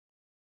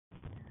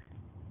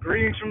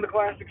Greetings from the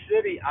Classic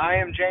City. I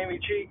am Jamie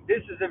Cheek.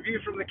 This is a view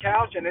from the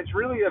couch, and it's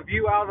really a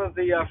view out of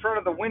the front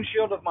of the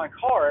windshield of my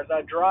car as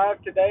I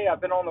drive today. I've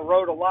been on the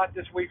road a lot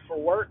this week for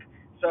work,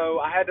 so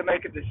I had to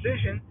make a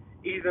decision,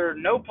 either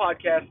no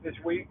podcast this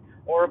week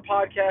or a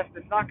podcast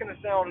that's not going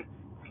to sound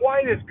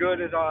quite as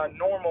good as a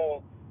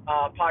normal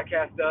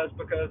podcast does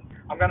because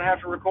I'm going to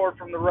have to record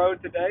from the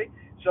road today.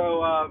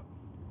 So,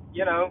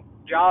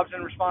 jobs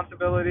and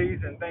responsibilities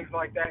and things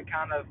like that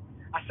kind of,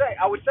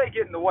 I would say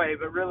get in the way,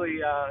 but really,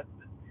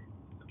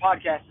 the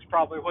podcast is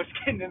probably what's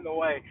getting in the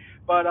way.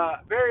 But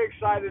very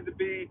excited to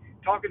be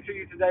talking to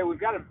you today. We've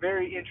got a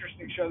very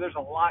interesting show. There's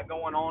a lot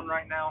going on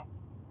right now.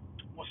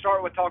 We'll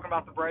start with talking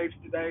about the Braves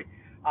today.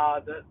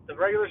 The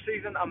regular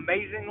season,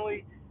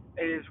 amazingly,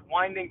 is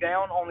winding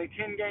down. Only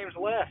 10 games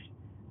left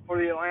for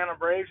the Atlanta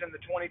Braves in the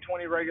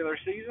 2020 regular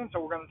season.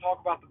 So we're going to talk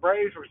about the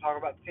Braves. We're going to talk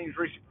about the team's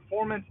recent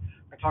performance.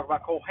 We're going to talk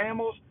about Cole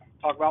Hamels,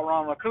 talk about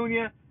Ronald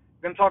Acuna.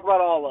 We're going to talk about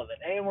all of it.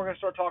 And we're going to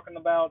start talking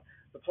about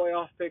the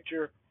playoff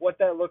picture, what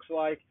that looks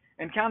like,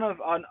 and kind of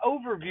an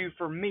overview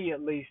for me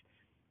at least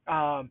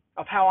of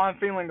how I'm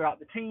feeling about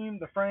the team,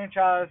 the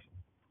franchise,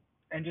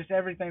 and just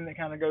everything that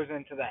kind of goes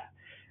into that.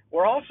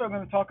 We're also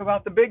going to talk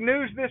about the big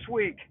news this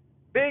week.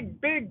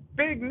 Big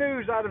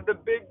news out of the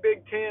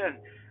Big Ten.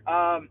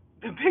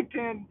 The Big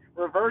Ten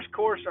reversed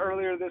course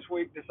earlier this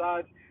week,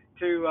 decides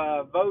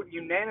to vote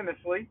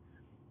unanimously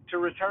to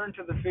return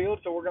to the field.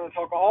 So we're going to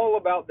talk all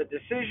about the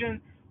decision,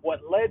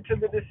 what led to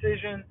the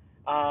decision,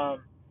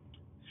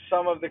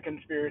 some of the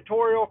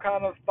conspiratorial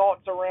kind of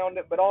thoughts around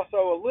it, but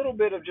also a little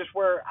bit of just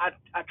where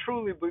I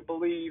truly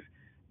believe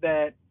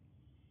that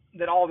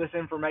all this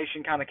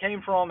information kind of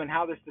came from and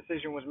how this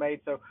decision was made.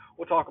 So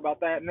we'll talk about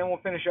that, and then we'll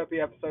finish up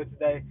the episode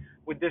today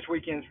with this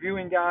weekend's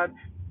viewing guide.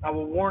 I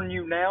will warn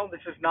you now,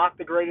 this is not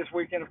the greatest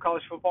weekend of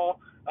college football.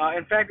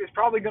 In fact, it's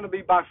probably going to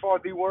be by far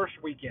the worst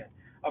weekend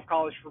of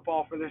college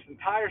football for this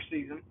entire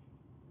season.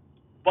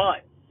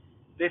 But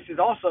this is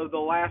also the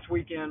last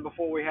weekend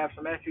before we have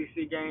some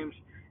SEC games,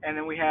 and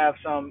then we have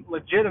some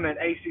legitimate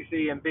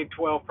ACC and Big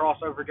 12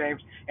 crossover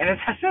games. And as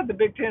I said, the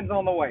Big Ten's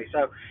on the way.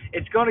 So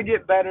it's going to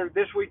get better.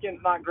 This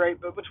weekend's not great,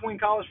 but between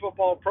college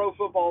football, pro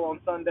football on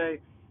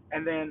Sunday,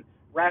 and then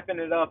wrapping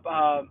it up,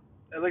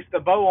 at least the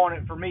bow on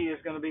it for me is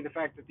going to be the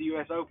fact that the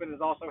U.S. Open is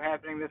also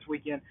happening this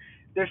weekend.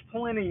 There's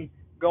plenty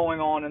going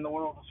on in the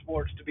world of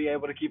sports to be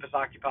able to keep us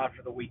occupied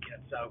for the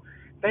weekend. So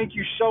thank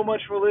you so much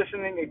for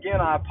listening.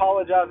 Again, I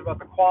apologize about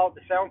the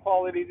sound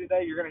quality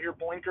today. You're going to hear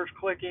blinkers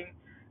clicking.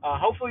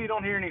 Hopefully you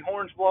don't hear any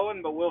horns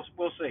blowing, but we'll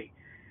see.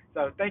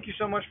 So thank you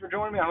so much for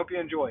joining me. I hope you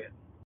enjoy it.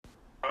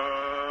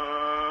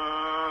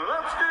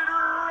 Let's get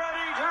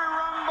ready to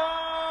rumble!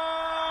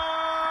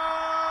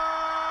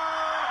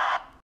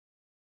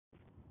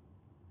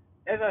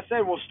 As I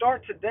said, we'll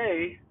start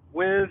today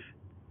with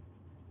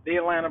the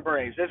Atlanta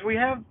Braves, as we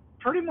have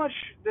pretty much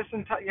this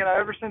entire,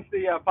 ever since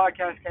the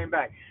podcast came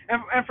back,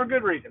 and for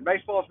good reason.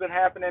 Baseball's been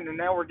happening, and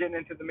now we're getting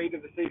into the meat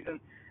of the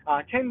season.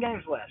 10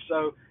 games left,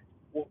 so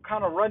we'll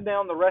kind of run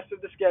down the rest of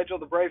the schedule.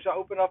 The Braves will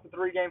open up a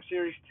 3-game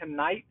series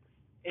tonight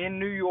in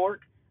New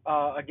York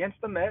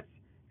against the Mets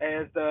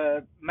as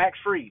Max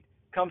Fried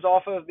comes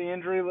off of the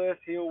injury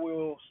list. He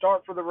will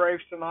start for the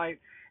Braves tonight.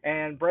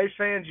 And Braves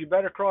fans, you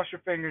better cross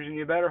your fingers and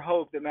you better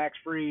hope that Max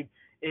Fried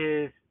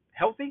is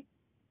healthy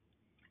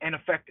and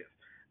effective.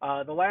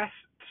 The last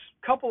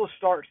couple of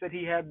starts that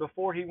he had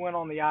before he went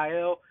on the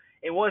IL,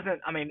 it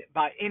wasn't,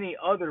 by any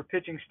other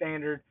pitching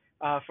standard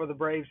for the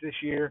Braves this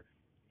year,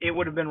 it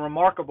would have been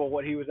remarkable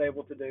what he was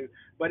able to do.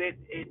 But it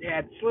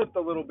had slipped a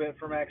little bit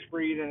for Max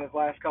Fried in his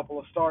last couple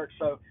of starts.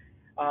 So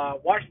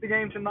watch the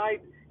game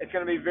tonight. It's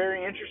going to be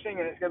very interesting,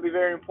 and it's going to be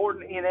very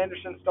important. Ian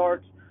Anderson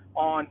starts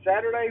on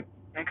Saturday,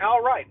 and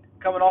Kyle Wright,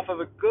 coming off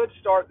of a good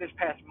start this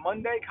past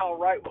Monday. Kyle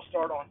Wright will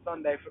start on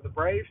Sunday for the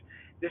Braves.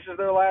 This is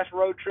their last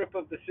road trip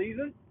of the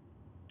season.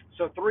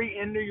 So 3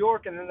 in New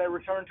York, and then they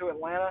return to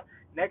Atlanta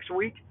next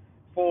week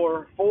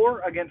for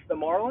 4 against the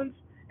Marlins,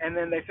 and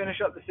then they finish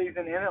up the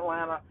season in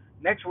Atlanta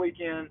next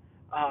weekend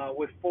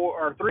with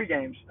 3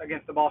 games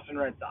against the Boston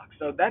Red Sox.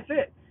 So that's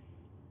it.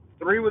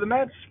 3 with the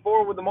Mets,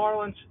 4 with the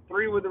Marlins,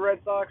 3 with the Red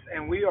Sox,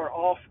 and we are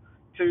off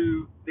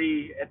to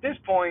at this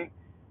point,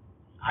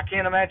 I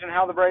can't imagine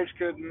how the Braves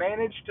could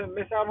manage to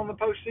miss out on the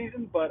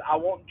postseason, but I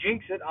won't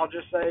jinx it. I'll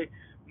just say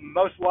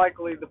most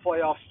likely the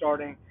playoffs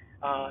starting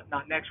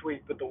not next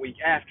week, but the week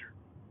after.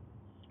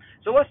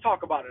 So let's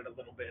talk about it a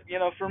little bit.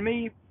 For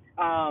me,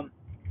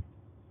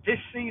 this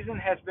season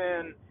has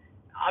been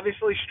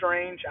obviously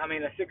strange. A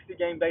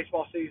 60-game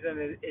baseball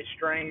season is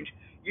strange.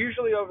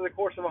 Usually over the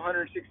course of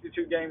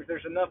 162 games,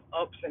 there's enough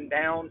ups and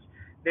downs.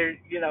 There,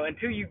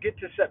 until you get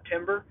to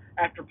September,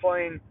 after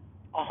playing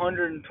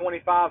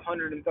 125,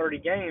 130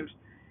 games,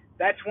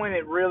 that's when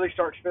it really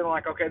starts feeling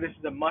like, okay, this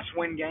is a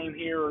must-win game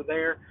here or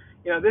there.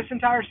 This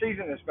entire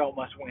season has felt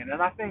must-win.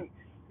 And I think,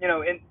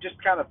 in just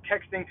kind of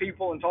texting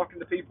people and talking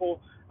to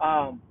people,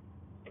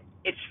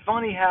 it's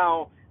funny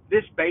how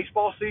this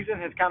baseball season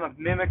has kind of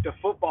mimicked a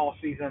football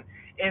season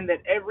in that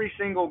every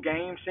single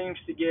game seems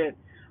to get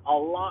a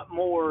lot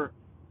more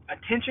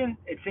attention.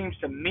 It seems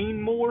to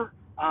mean more.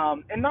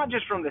 And not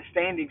just from the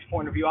standings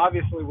point of view.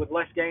 Obviously, with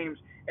less games,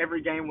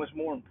 every game was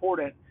more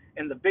important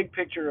in the big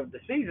picture of the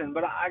season.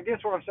 But I guess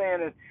what I'm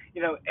saying is,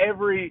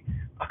 every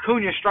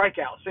Acuna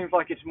strikeout seems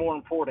like it's more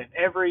important.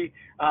 Every,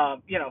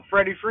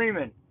 Freddie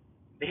Freeman,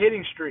 the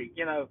hitting streak,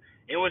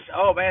 it was,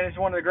 oh man, it's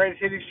one of the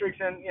greatest hitting streaks.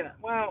 And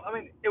well, I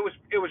mean, it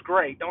was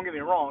great. Don't get me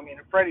wrong. And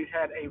Freddie's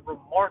had a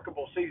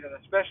remarkable season,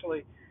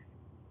 especially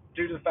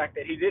due to the fact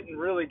that he didn't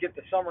really get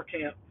the summer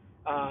camp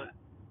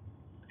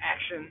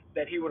action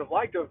that he would have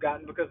liked to have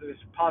gotten because of his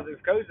positive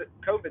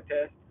COVID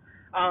test.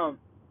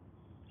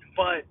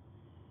 But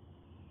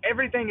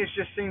everything has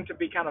just seemed to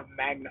be kind of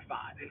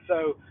magnified. And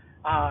so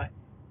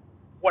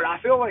what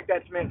I feel like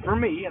that's meant for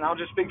me, and I'll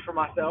just speak for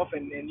myself,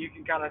 and you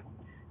can kind of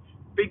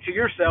speak to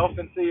yourself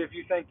and see if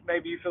you think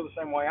maybe you feel the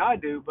same way I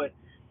do. But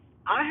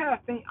I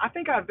think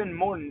I've been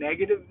more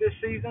negative this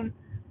season,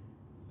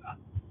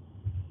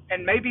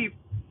 and maybe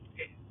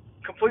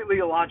completely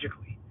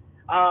illogically.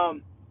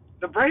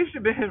 The Braves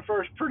have been in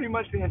first pretty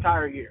much the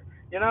entire year,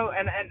 and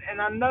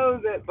I know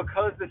that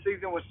because the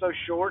season was so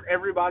short,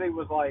 everybody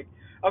was like,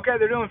 okay,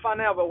 they're doing fine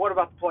now, but what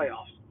about the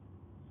playoffs?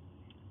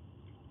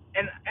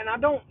 And I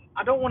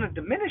don't want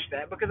to diminish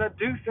that, because I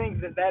do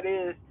think that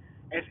is,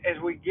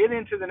 as we get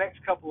into the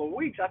next couple of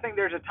weeks, I think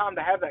there's a time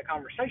to have that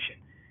conversation.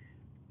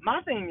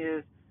 My thing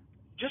is,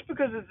 just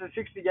because it's a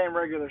 60-game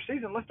regular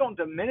season, let's don't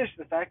diminish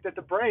the fact that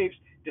the Braves,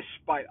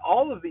 despite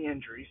all of the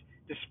injuries,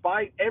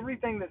 despite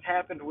everything that's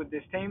happened with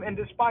this team, and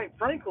despite,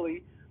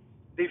 frankly,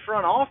 the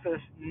front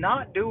office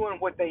not doing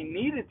what they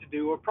needed to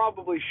do or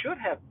probably should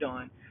have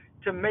done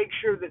to make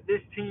sure that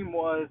this team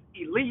was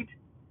elite,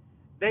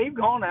 they've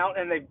gone out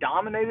and they've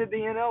dominated the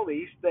NL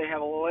East. They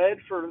have led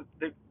for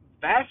the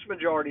vast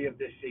majority of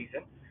this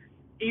season.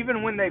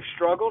 Even when they've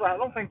struggled, I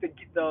don't think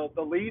the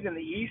lead in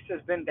the East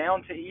has been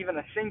down to even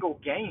a single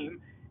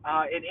game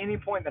at any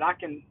point that I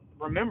can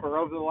remember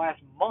over the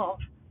last month.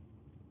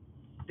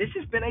 This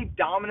has been a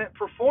dominant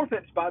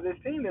performance by this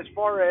team as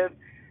far as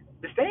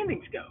the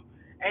standings go.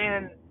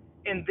 And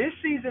in this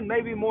season,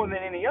 maybe more than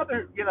any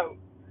other,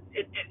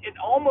 it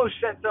almost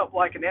sets up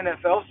like an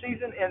NFL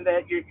season, in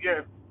that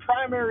your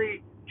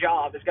primary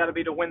job has got to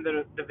be to win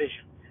the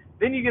division.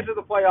 Then you get to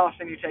the playoffs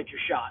and you take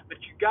your shot. But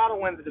you got to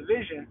win the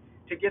division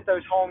to get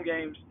those home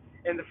games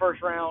in the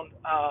first round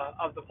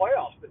of the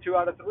playoffs, the 2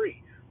 out of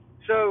 3.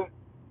 So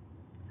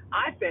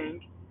I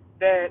think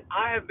that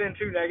I have been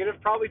too negative,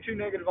 probably too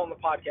negative on the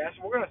podcast.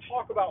 And we're going to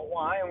talk about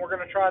why, and we're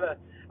going to try to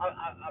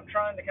I'm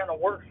trying to kind of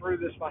work through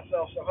this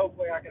myself, so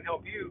hopefully I can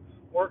help you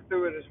work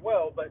through it as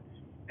well. But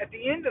at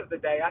the end of the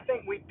day, I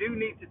think we do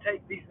need to take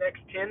these next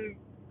 10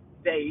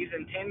 days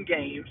and 10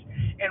 games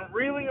and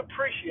really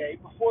appreciate,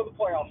 before the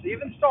playoffs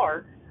even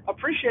start,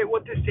 appreciate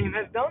what this team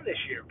has done this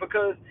year,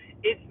 because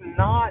it's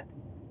not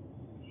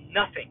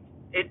nothing.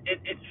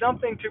 It's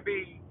something to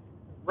be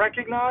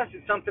recognized.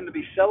 It's something to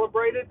be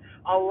celebrated.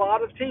 A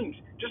lot of teams,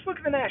 just look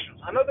at the Nationals.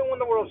 I know they won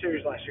the World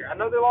Series last year. I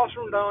know they lost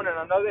Rendon, and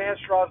I know they had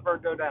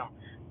Strasburg go down.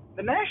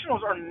 The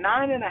Nationals are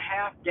 9.5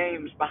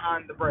 games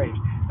behind the Braves.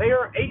 They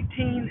are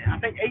 18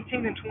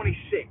 and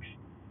 26.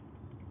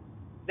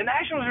 The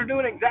Nationals are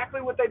doing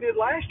exactly what they did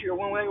last year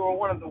when they were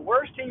one of the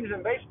worst teams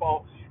in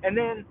baseball, and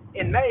then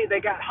in May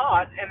they got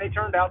hot and they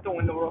turned out to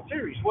win the World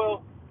Series.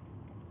 Well,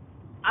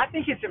 I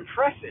think it's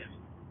impressive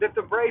that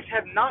the Braves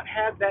have not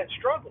had that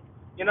struggle.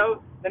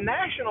 The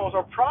Nationals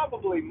are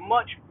probably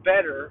much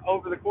better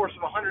over the course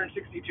of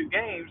 162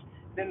 games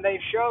than they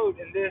showed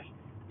in this,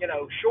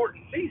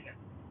 shortened season.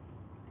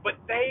 But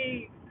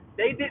they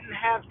didn't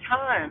have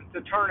time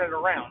to turn it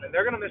around, and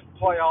they're going to miss the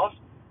playoffs.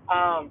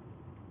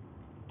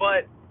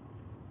 But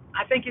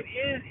I think it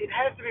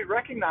has to be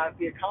recognized,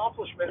 the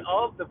accomplishment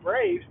of the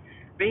Braves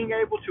being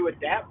able to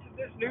adapt to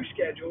this new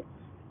schedule,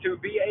 to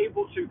be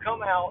able to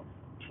come out,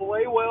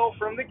 play well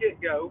from the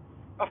get-go.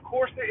 Of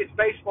course, it's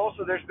baseball,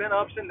 so there's been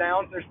ups and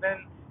downs. There's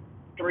been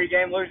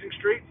 3-game losing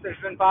streaks.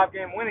 There's been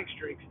 5-game winning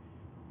streaks.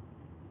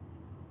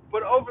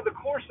 But over the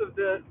course of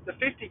the 50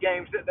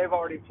 games that they've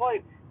already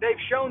played, they've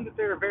shown that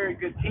they're a very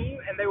good team,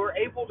 and they were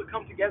able to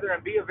come together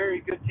and be a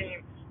very good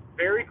team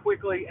very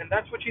quickly, and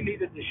that's what you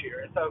needed this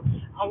year. And so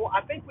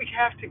I think we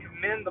have to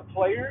commend the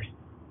players,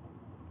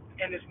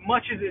 and as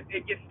much as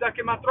it gets stuck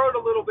in my throat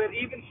a little bit,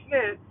 even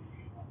Smith,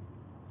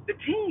 the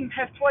team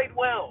has played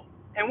well,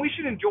 and we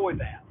should enjoy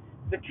that.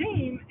 The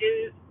team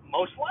is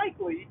most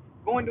likely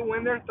going to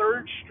win their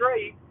 3rd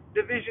straight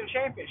division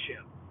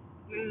championship.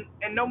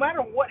 And no matter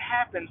what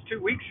happens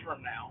 2 weeks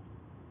from now,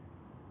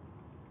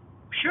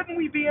 shouldn't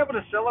we be able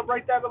to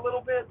celebrate that a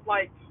little bit?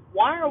 Like,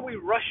 why are we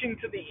rushing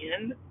to the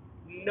end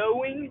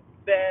knowing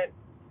that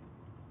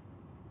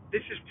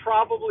this is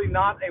probably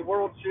not a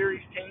World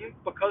Series team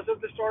because of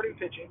the starting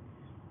pitching?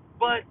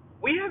 But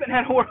we haven't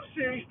had a World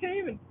Series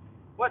team in,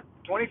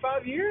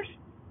 25 years?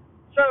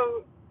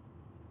 So,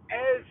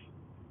 as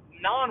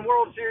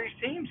non-World Series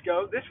teams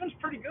go, this one's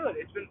pretty good.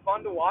 It's been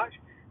fun to watch.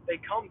 They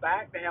come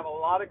back. They have a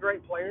lot of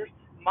great players.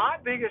 My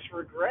biggest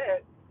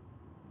regret,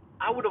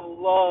 I would have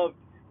loved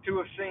to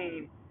have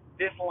seen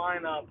this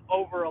lineup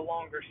over a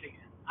longer season.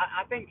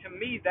 I think to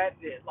me that's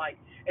it. Like,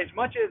 as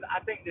much as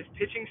I think this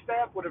pitching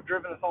staff would have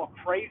driven us all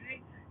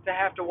crazy to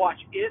have to watch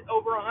it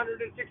over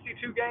 162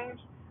 games,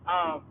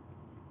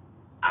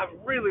 I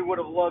really would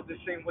have loved to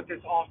see what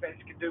this offense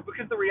could do,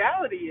 because the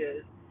reality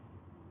is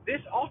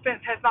this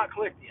offense has not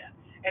clicked yet.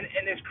 And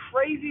as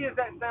crazy as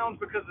that sounds,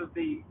 because of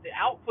the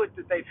output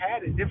that they've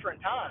had at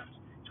different times,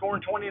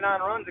 scoring 29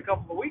 runs a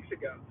couple of weeks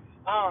ago,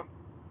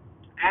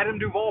 Adam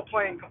Duvall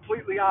playing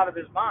completely out of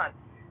his mind.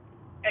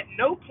 At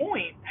no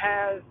point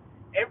has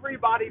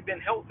everybody been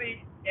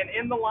healthy and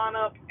in the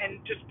lineup and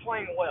just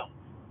playing well.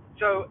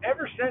 So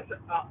ever since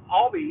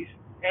Albies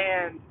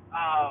and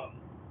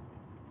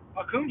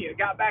Acuna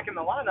got back in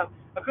the lineup,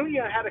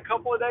 Acuna had a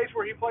couple of days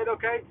where he played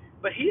okay,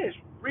 but he is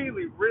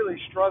really, really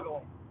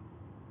struggling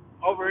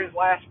over his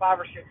last 5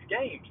 or 6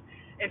 games.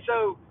 And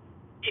so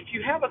if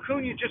you have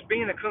Acuna just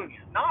being Acuna,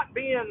 not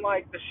being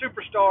like the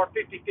superstar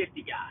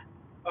 50-50 guy,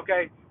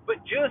 okay, but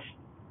just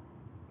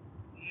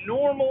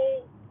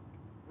normal,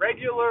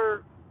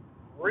 regular,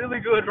 really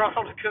good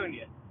Ronald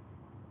Acuna.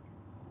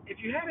 If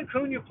you had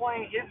Acuna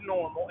playing his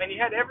normal, and you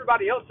had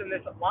everybody else in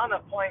this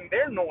lineup playing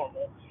their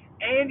normal,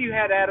 and you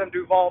had Adam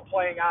Duvall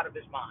playing out of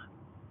his mind,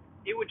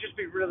 it would just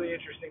be really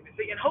interesting to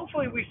see. And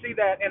hopefully we see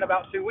that in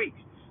about 2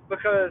 weeks,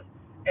 because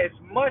as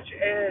much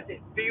as it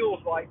feels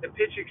like the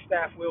pitching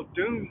staff will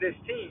doom this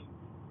team,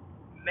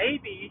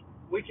 maybe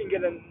we can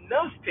get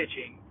enough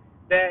pitching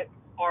that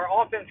our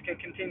offense can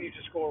continue to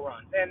score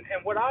runs. And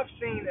what I've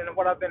seen and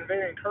what I've been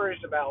very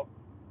encouraged about,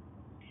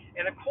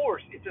 and of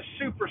course it's a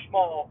super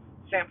small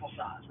sample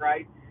size,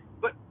 right?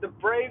 But the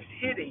Braves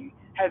hitting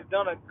has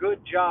done a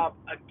good job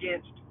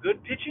against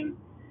good pitching,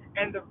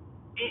 and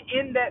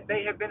in that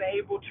they have been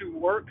able to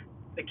work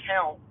the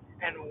count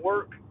and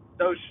work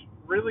those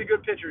really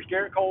good pitchers.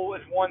 Garrett Cole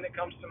is one that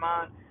comes to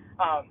mind.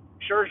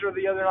 Scherzer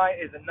the other night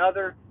is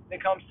another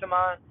that comes to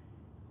mind.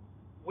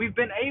 We've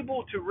been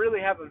able to really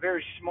have a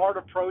very smart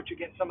approach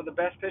against some of the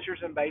best pitchers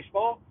in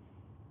baseball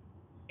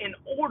in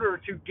order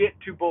to get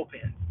to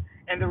bullpens.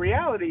 And the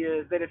reality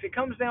is that if it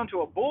comes down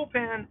to a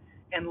bullpen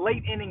and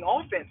late inning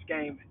offense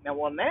game,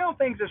 now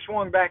things have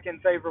swung back in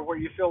favor, where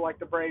you feel like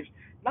the Braves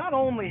not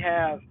only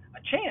have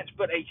a chance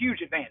but a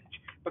huge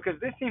advantage, because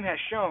this team has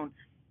shown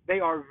they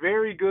are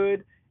very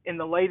good in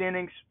the late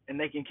innings, and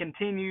they can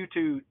continue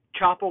to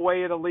chop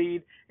away at a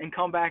lead and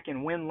come back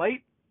and win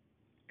late.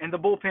 And the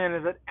bullpen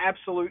is an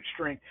absolute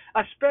strength,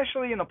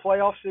 especially in a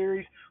playoff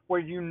series where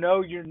you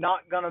know you're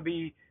not going to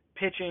be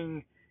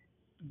pitching,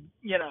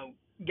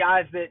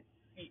 guys that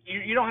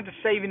you don't have to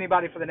save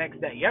anybody for the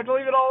next day. You have to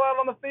leave it all out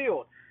on the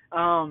field.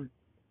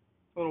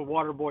 Little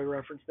water boy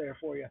reference there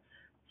for you.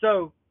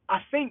 So I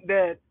think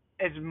that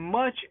as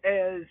much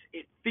as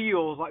it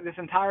feels like this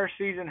entire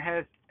season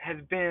has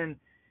been,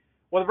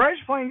 well, the Braves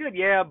are playing good,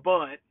 yeah,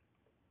 but,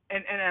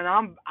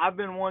 and I've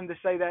been one to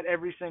say that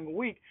every single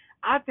week.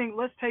 I think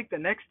let's take the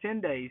next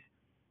 10 days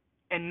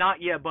and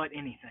not yeah but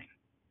anything.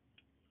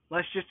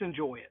 Let's just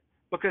enjoy it,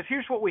 because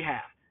here's what we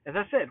have. As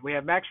I said, we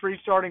have Max Fried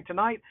starting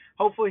tonight.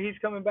 Hopefully he's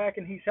coming back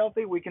and he's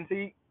healthy. We can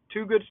see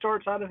 2 good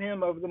starts out of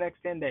him over the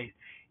next 10 days.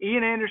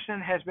 Ian Anderson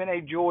has been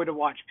a joy to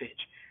watch pitch.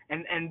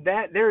 And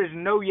that there is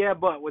no yeah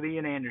but with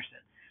Ian Anderson.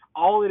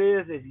 All it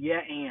is yeah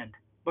and,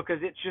 because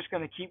it's just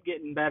going to keep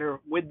getting better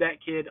with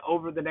that kid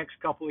over the next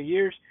couple of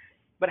years.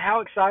 But how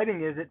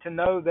exciting is it to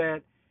know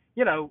that,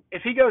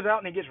 if he goes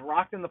out and he gets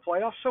rocked in the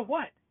playoffs, so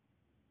what?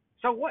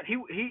 So what? He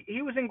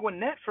was in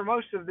Gwinnett for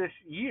most of this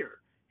year.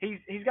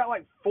 He's got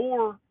like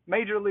 4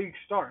 major league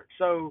starts.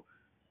 So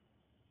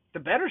the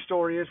better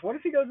story is, what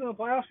if he goes in the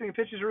playoffs and he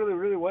pitches really,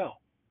 really well?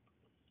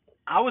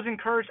 I was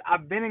encouraged.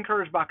 I've been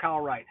encouraged by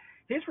Kyle Wright.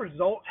 His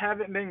results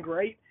haven't been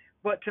great,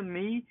 but to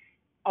me,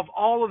 of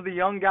all of the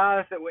young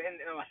guys that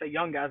I say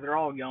young guys, they're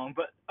all young,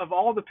 but of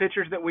all the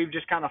pitchers that we've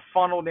just kind of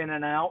funneled in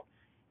and out,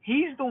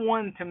 he's the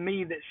one to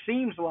me that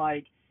seems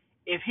like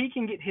if he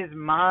can get his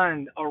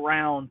mind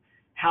around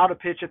how to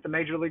pitch at the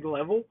major league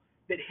level,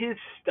 that his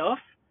stuff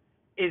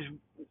is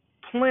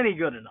plenty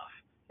good enough.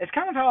 It's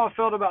kind of how I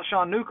felt about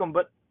Sean Newcomb,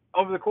 but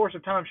over the course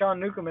of time,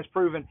 Sean Newcomb has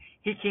proven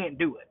he can't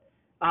do it.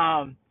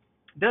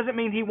 Doesn't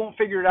mean he won't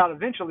figure it out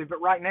eventually,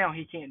 but right now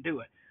he can't do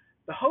it.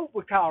 The hope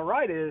with Kyle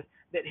Wright is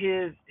that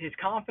his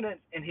confidence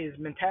and his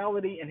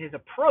mentality and his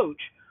approach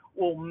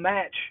will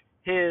match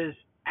his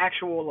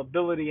actual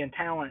ability and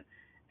talent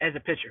as a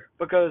pitcher,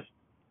 because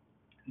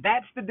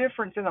that's the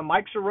difference in a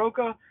Mike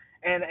Soroka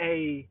and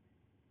a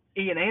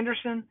Ian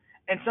Anderson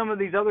and some of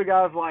these other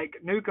guys like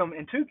Newcomb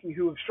and Tukey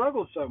who have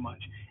struggled so much.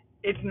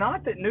 It's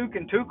not that Nuke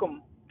and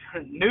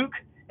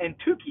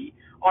Tukey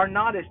are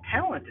not as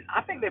talented.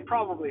 I think they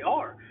probably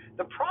are.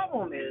 The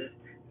problem is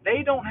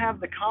they don't have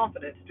the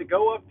confidence to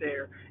go up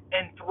there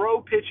and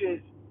throw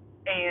pitches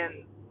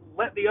and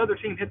let the other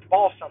team hit the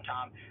ball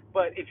sometime.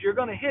 But if you're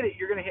going to hit it,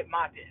 you're going to hit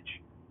my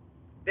pitch.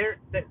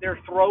 They're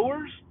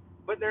throwers,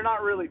 but they're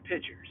not really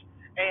pitchers.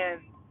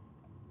 And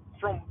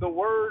from the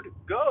word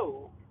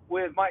go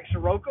with Mike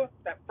Soroka,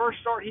 that first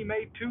start he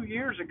made 2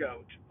 years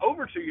ago,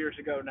 over 2 years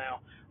ago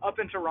now, up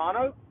in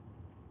Toronto,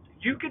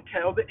 you could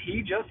tell that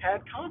he just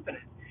had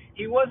confidence.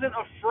 He wasn't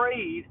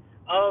afraid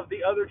of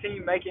the other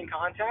team making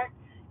contact,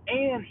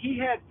 and he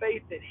had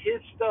faith that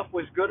his stuff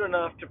was good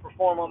enough to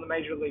perform on the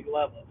major league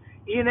level.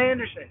 Ian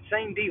Anderson,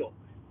 same deal.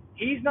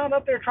 He's not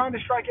up there trying to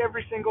strike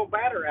every single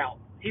batter out.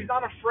 He's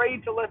not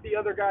afraid to let the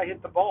other guy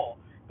hit the ball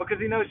because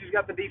he knows he's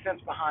got the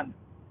defense behind him.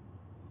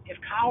 If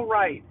Kyle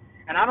Wright,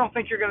 and I don't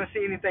think you're going to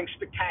see anything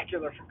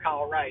spectacular from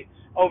Kyle Wright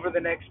over the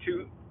next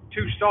two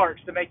starts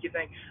to make you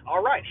think,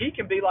 all right, he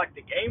can be like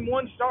the game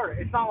one starter.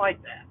 It's not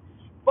like that.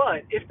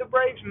 But if the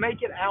Braves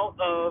make it out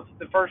of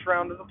the first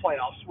round of the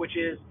playoffs, which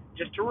is,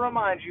 just to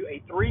remind you,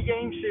 a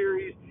 3-game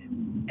series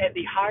at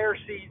the higher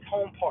seeds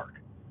home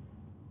park,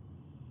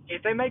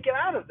 if they make it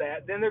out of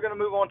that, then they're going to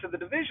move on to the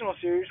divisional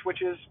series,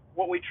 which is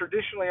what we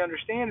traditionally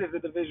understand as the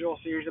divisional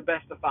series, a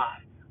best of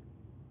 5.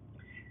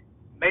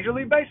 Major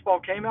League Baseball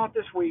came out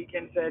this week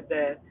and said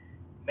that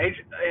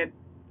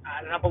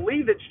and I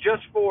believe it's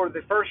just for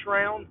the first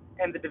round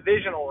and the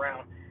divisional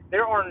round,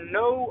 there are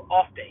no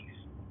off days,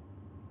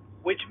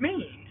 which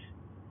means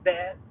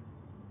that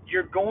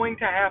you're going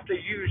to have to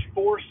use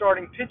 4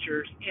 starting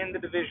pitchers in the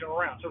divisional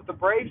round. So if the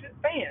Braves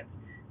advance,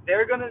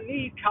 they're going to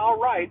need Kyle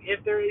Wright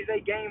if there is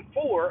a game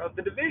 4 of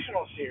the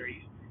divisional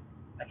series.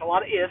 That's a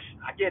lot of ifs,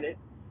 I get it,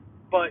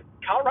 but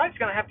Kyle Wright's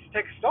going to have to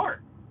take a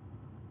start.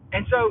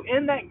 And so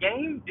in that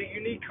game, do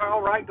you need Kyle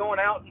Wright going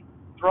out and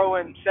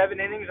throwing 7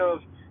 innings of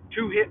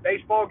 2-hit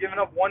baseball, giving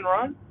up 1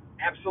 run?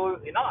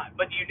 Absolutely not.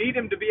 But you need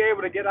him to be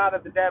able to get out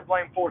of the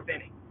blame 4th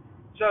inning.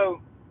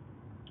 So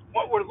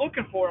what we're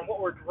looking for and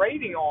what we're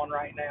grading on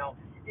right now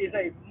is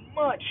a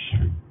much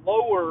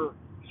lower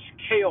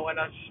scale and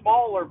a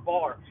smaller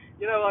bar.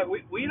 You know, like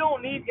we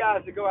don't need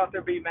guys to go out there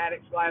and be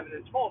Maddox, Glavine,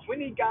 and Smoltz. We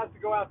need guys to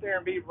go out there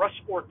and be Russ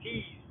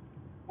Ortiz.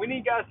 We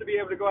need guys to be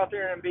able to go out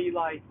there and be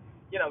like,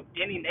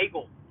 Denny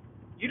Nagel.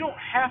 You don't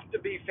have to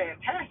be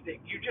fantastic.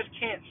 You just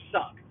can't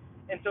suck.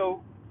 And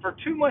so for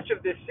too much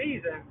of this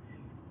season,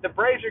 the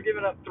Braves are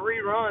giving up 3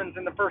 runs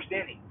in the first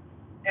inning.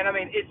 And, I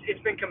mean,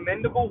 it's been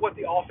commendable what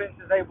the offense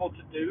is able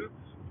to do.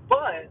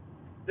 But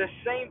the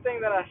same thing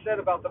that I said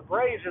about the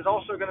Braves is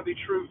also going to be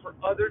true for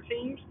other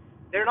teams.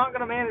 They're not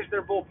going to manage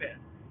their bullpen.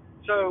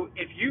 So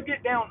if you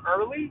get down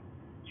early,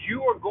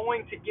 you are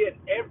going to get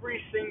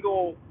every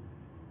single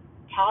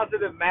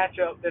positive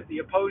matchup that the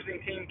opposing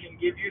team can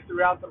give you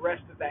throughout the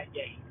rest of that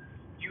game.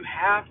 You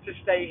have to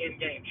stay in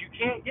games. You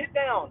can't get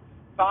down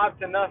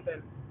 5-0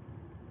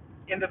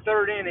 in the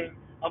 3rd inning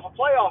of a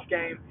playoff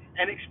game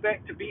and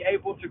expect to be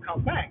able to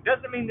come back.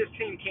 Doesn't mean this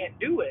team can't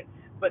do it,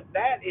 but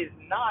that is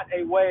not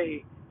a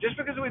way. Just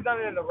because we've done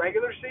it in the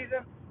regular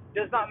season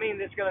does not mean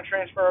that it's going to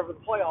transfer over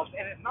the playoffs.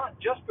 And it's not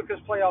just because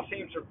playoff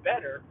teams are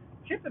better.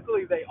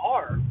 Typically they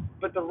are,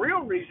 but the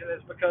real reason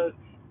is because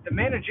the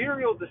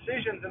managerial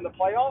decisions in the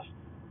playoffs,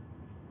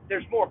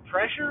 there's more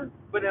pressure,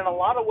 but in a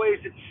lot of ways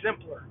it's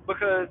simpler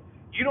because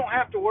you don't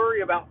have to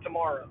worry about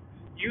tomorrow.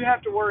 You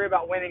have to worry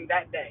about winning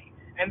that day.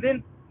 And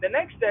then the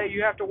next day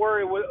you have to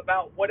worry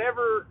about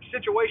whatever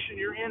situation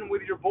you're in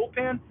with your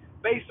bullpen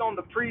based on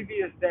the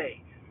previous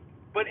day.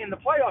 But in the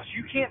playoffs,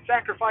 you can't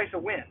sacrifice a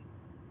win.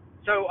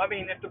 So, I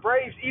mean, if the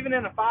Braves, even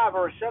in a 5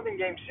 or a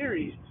 7-game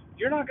series,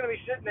 you're not going to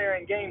be sitting there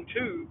in game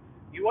 2.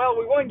 We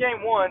won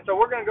game 1, so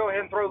we're going to go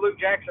ahead and throw Luke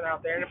Jackson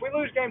out there. And if we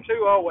lose game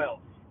 2, oh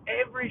well.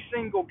 Every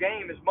single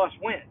game is must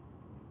win.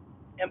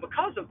 And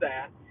because of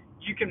that,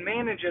 you can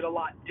manage it a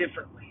lot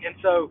differently. And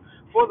so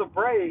for the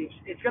Braves,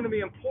 it's going to be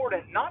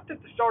important, not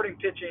that the starting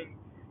pitching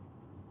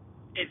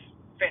is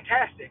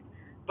fantastic,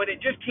 but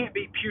it just can't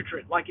be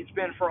putrid like it's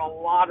been for a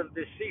lot of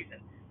this season.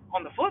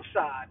 On the flip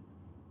side,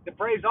 the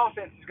Braves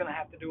offense is going to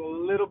have to do a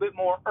little bit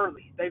more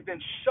early. They've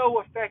been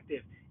so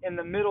effective in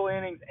the middle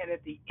innings and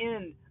at the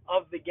end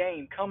of the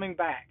game coming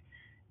back.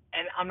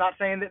 And I'm not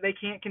saying that they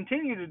can't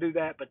continue to do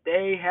that, but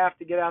they have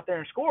to get out there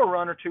and score a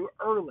run or 2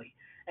 early.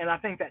 And I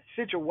think that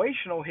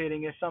situational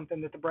hitting is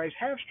something that the Braves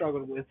have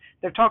struggled with.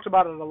 They've talked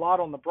about it a lot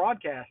on the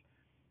broadcast.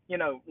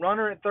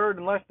 Runner at 3rd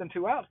and less than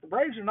 2 outs. The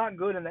Braves are not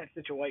good in that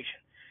situation.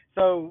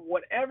 So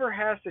whatever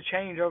has to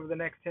change over the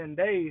next 10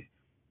 days,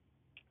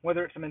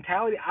 whether it's a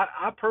mentality,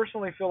 I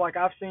personally feel like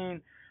I've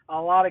seen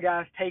a lot of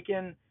guys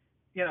taking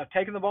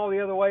the ball the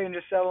other way and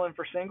just settling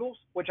for singles,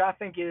 which I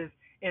think is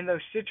in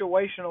those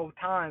situational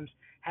times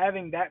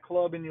having that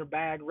club in your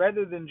bag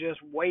rather than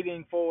just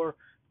waiting for,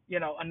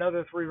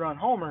 another 3-run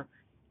homer.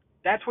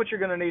 That's what you're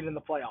going to need in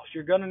the playoffs.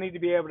 You're going to need to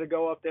be able to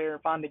go up there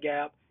and find a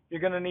gap. You're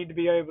going to need to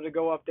be able to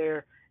go up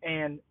there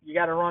and you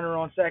got a runner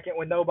on second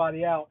with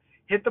nobody out.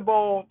 Hit the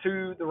ball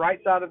to the right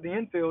side of the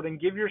infield and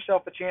give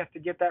yourself a chance to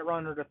get that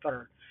runner to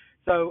 3rd.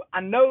 So I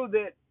know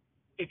that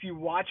if you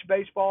watch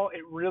baseball,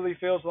 it really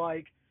feels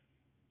like,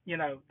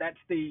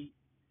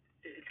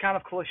 it's kind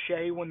of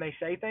cliche when they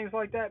say things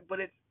like that, but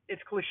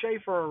it's cliche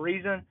for a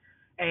reason,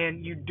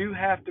 and you do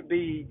have to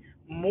be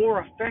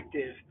more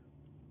effective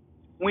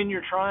when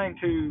you're trying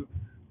to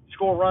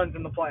score runs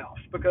in the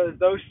playoffs because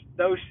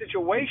those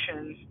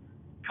situations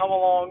come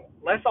along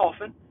less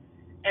often.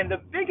 And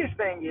the biggest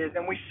thing is,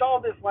 and we saw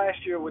this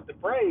last year with the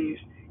Braves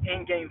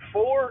in Game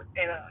 4,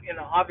 and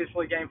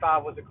obviously Game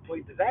 5 was a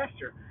complete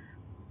disaster.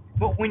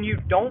 But when you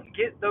don't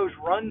get those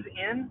runs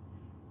in,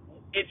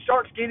 it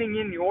starts getting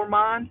in your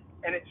mind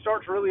and it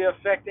starts really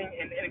affecting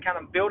and kind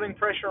of building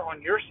pressure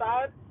on your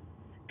side.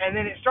 And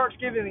then it starts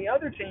giving the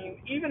other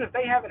team, even if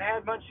they haven't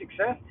had much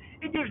success,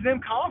 it gives them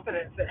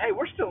confidence that, hey,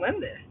 we're still in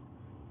this.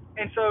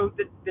 And so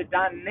the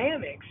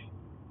dynamics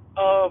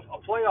of a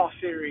playoff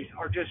series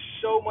are just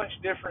so much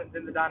different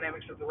than the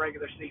dynamics of the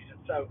regular season.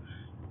 So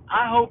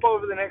I hope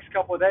over the next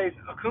couple of days,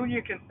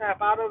 Acuna can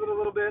snap out of it a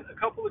little bit, a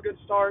couple of good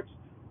starts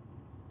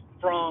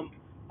from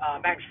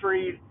Max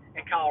Fried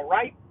and Kyle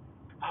Wright.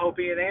 I hope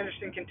Ian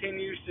Anderson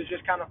continues to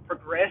just kind of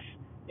progress.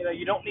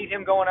 You don't need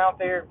him going out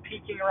there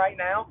peaking right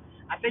now.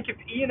 I think if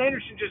Ian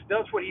Anderson just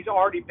does what he's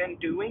already been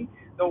doing,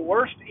 the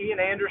worst Ian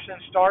Anderson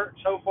start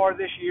so far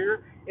this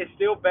year is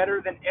still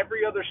better than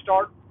every other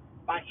start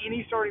by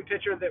any starting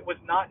pitcher that was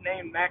not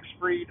named Max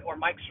Fried or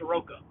Mike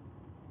Soroka.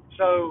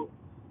 So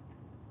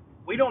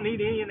we don't need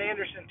Ian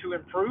Anderson to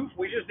improve.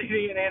 We just need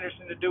Ian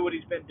Anderson to do what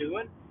he's been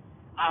doing.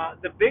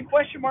 The big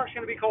question mark is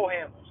going to be Cole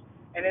Hamels.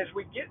 And as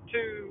we get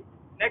to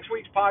next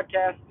week's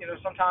podcast,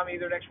 sometime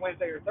either next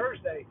Wednesday or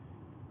Thursday,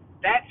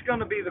 that's going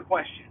to be the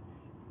question.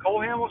 Cole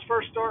Hamels'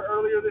 first start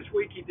earlier this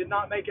week, he did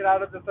not make it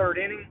out of the third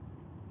inning.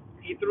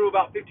 He threw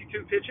about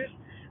 52 pitches.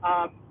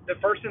 The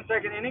first and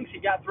second innings, he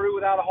got through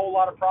without a whole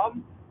lot of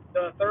problem.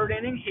 The third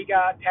inning, he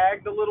got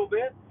tagged a little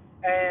bit,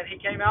 and he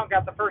came out,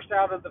 got the first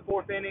out of the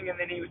fourth inning, and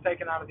then he was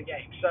taken out of the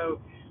game. So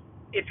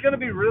it's going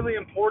to be really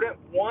important,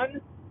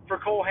 one, for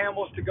Cole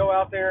Hamels to go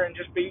out there and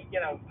just be,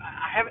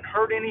 I haven't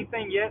heard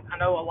anything yet. I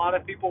know a lot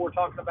of people were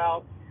talking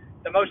about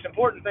the most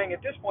important thing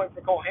at this point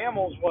for Cole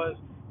Hamels was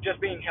just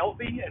being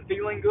healthy and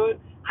feeling good.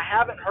 I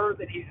haven't heard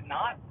that he's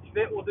not.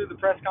 Smith will do the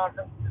press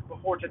conference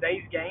before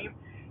today's game,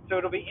 so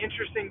it'll be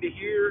interesting to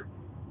hear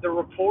the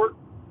report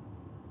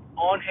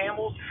on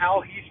Hamels,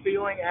 how he's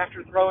feeling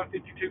after throwing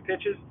 52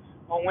 pitches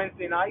on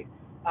Wednesday night.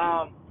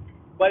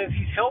 But if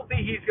he's healthy,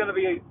 he's going to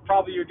be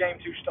probably your game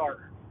 2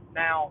 starter.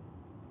 Now,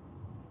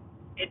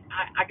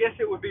 I guess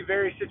it would be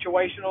very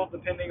situational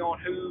depending on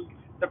who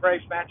the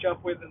Braves match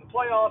up with in the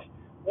playoffs,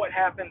 what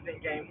happens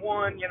in game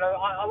 1.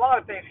 A lot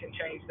of things can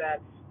change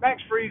that.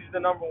 Max Fried's the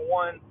number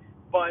 1,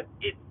 but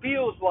it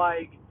feels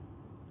like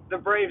the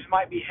Braves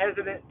might be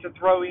hesitant to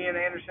throw Ian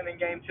Anderson in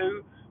game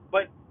 2.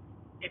 But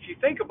if you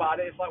think about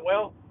it, it's like,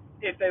 well,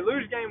 if they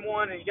lose game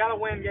 1 and you got to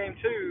win game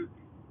 2,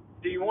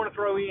 do you want to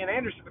throw Ian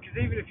Anderson? Because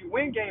even if you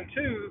win game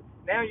 2,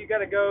 now you got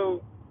to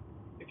go.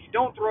 If you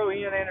don't throw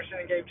Ian Anderson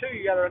in game 2,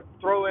 you got to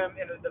throw him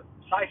in a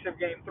decisive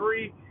game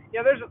 3.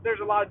 There's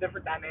a lot of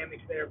different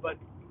dynamics there, but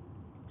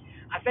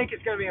I think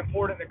it's going to be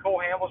important that Cole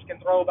Hamels can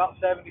throw about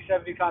 70,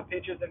 75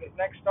 pitches in his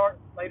next start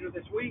later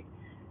this week,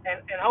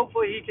 and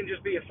hopefully he can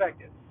just be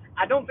effective.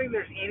 I don't think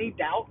there's any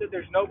doubt that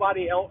there's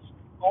nobody else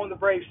on the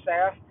Braves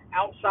staff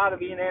outside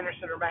of Ian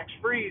Anderson or Max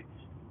Fried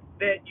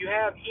that you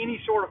have any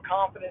sort of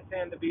confidence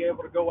in to be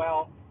able to go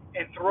out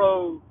and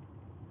throw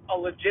a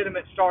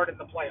legitimate start in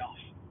the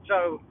playoffs.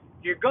 So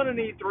you're going to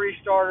need 3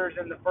 starters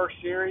in the first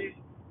series.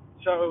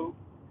 So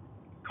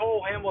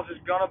Cole Hamels is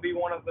going to be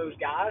one of those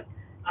guys.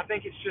 I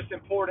think it's just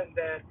important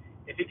that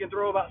if he can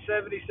throw about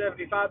 70,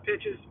 75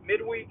 pitches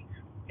midweek,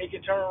 he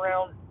can turn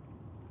around,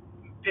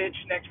 pitch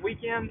next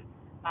weekend,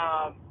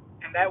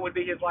 and that would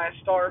be his last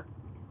start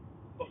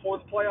before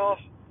the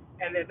playoffs.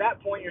 And at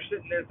that point, you're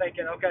sitting there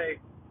thinking, okay,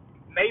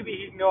 maybe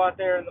he can go out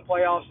there in the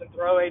playoffs and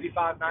throw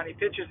 85, 90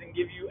 pitches and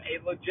give you a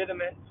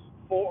legitimate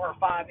 4 or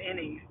 5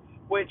 innings,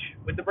 which,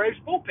 with the Braves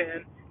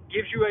bullpen,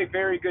 gives you a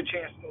very good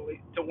chance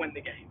to win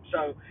the game.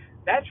 So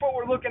that's what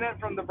we're looking at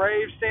from the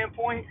Braves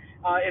standpoint.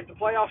 If the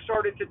playoffs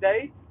started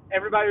today,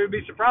 everybody would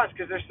be surprised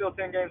because there's still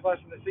 10 games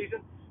left in the season.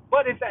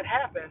 But if that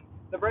happened,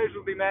 the Braves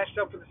would be matched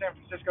up with the San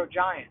Francisco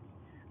Giants.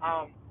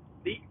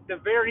 The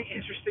very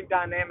interesting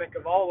dynamic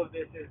of all of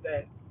this is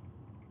that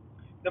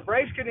the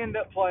Braves could end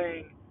up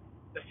playing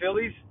the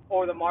Phillies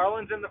or the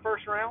Marlins in the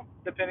first round,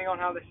 depending on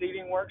how the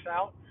seeding works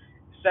out.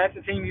 So that's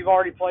a team you've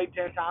already played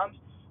 10 times.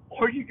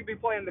 Or you could be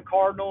playing the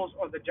Cardinals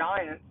or the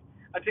Giants,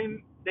 a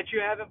team that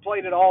you haven't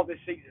played at all this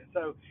season.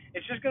 So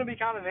it's just going to be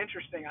kind of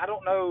interesting. I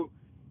don't know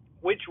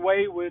which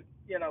way would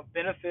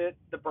benefit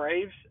the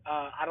Braves.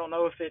 I don't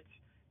know if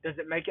does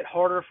it make it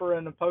harder for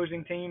an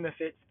opposing team if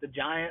it's the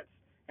Giants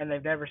and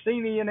they've never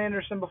seen Ian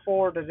Anderson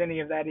before? Does any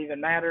of that even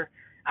matter?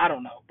 I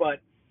don't know. But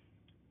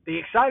the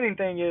exciting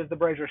thing is the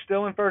Braves are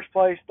still in first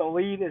place. The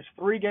lead is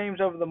 3 games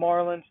over the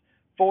Marlins,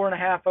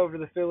 4.5 over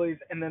the Phillies,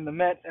 and then the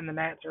Mets and the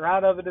Nats are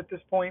out of it at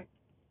this point.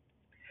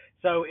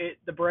 So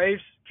the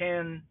Braves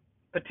can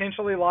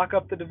potentially lock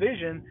up the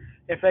division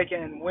if they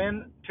can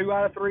win 2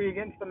 out of 3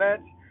 against the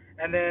Mets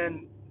and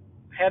then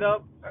head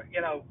up,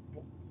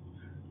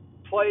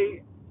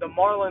 play the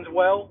Marlins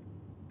well.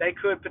 They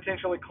could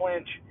potentially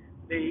clinch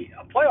the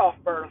playoff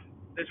berth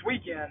this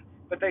weekend,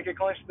 but they could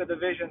clinch the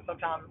division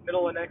sometime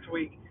middle of next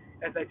week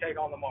as they take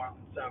on the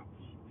Marlins. So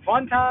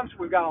fun times.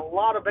 We've got a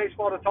lot of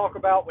baseball to talk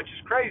about, which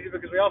is crazy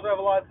because we also have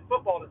a lot of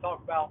football to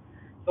talk about.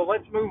 So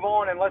let's move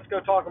on and let's go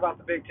talk about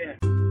the Big Ten.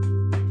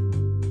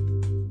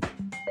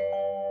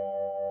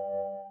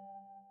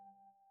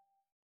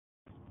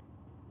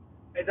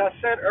 As I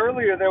said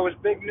earlier, there was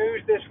big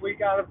news this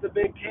week out of the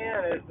Big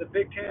Ten as the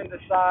Big Ten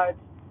decides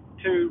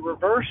to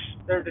reverse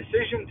their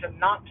decision to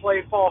not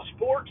play fall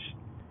sports,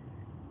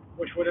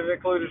 which would have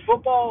included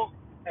football,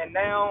 and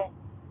now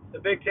the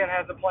Big Ten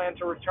has a plan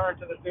to return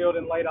to the field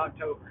in late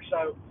October.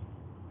 So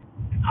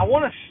I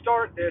want to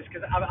start this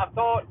because I've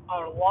thought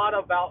a lot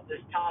about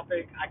this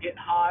topic. I get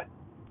hot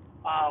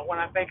when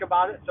I think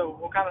about it, so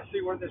we'll kind of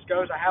see where this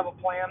goes. I have a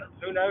plan.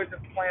 Who knows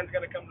if the plan's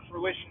going to come to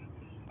fruition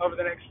over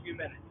the next few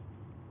minutes.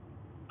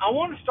 I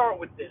want to start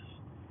with this,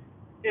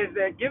 is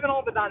that given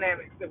all the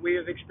dynamics that we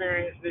have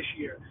experienced this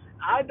year,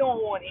 I don't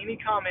want any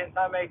comments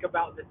I make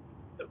about the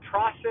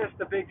process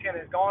the Big Ten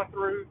has gone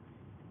through,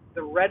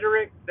 the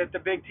rhetoric that the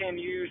Big Ten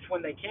used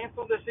when they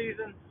canceled the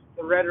season,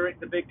 the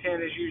rhetoric the Big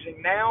Ten is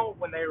using now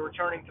when they are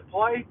returning to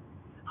play.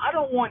 I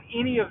don't want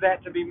any of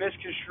that to be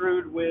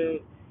misconstrued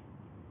with,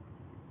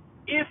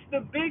 if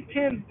the Big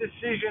Ten's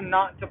decision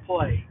not to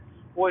play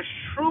was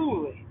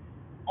truly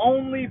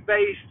only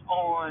based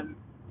on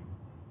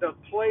the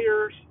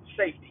players'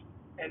 safety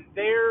and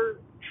their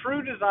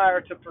true desire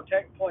to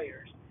protect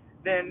players,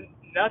 then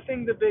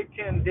nothing the Big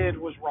Ten did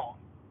was wrong.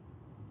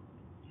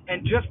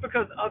 And just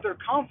because other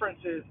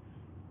conferences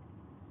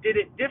did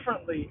it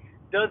differently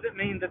doesn't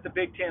mean that the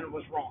Big Ten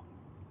was wrong.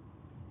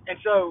 And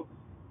so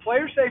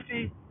player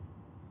safety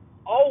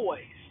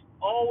always,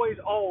 always,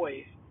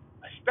 always,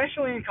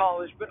 especially in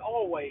college, but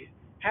always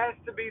has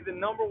to be the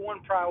number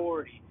one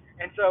priority.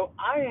 And so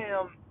I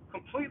am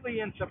completely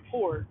in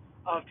support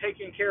of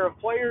taking care of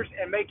players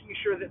and making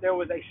sure that there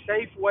was a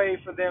safe way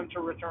for them to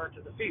return to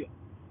the field.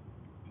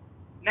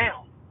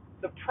 Now,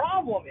 the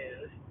problem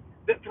is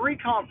that three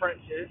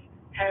conferences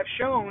have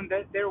shown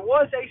that there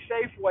was a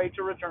safe way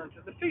to return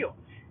to the field.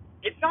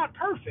 It's not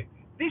perfect.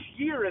 This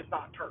year is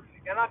not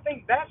perfect. And I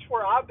think that's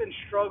where I've been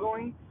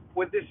struggling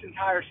with this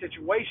entire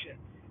situation,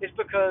 is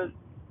because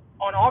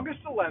on August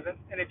 11th,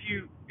 and if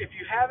you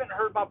haven't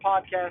heard my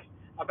podcast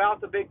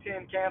about the Big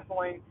Ten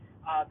canceling,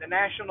 the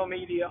national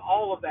media,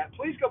 all of that,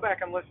 please go back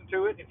and listen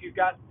to it if you've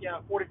got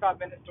 45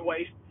 minutes to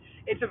waste.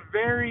 It's a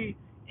very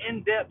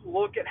in-depth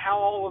look at how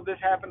all of this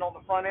happened on the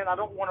front end. I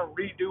don't want to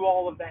redo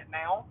all of that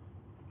now.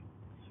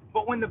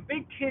 But when the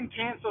Big Ten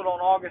canceled on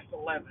August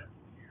 11th,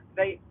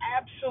 they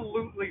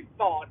absolutely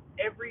thought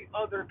every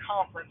other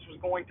conference was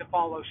going to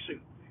follow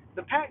suit.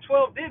 The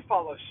Pac-12 did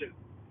follow suit.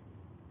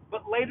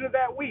 But later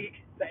that week,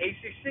 the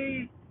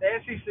ACC, the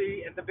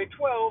SEC, and the Big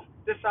 12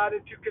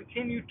 decided to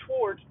continue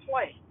towards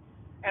play.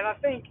 And I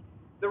think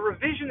the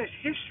revisionist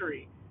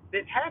history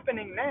that's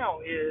happening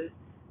now is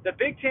the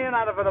Big Ten,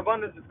 out of an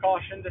abundance of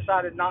caution,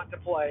 decided not to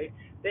play.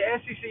 The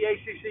SEC,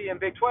 ACC, and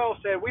Big 12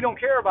 said, we don't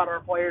care about our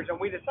players, and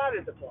we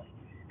decided to play.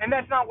 And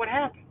that's not what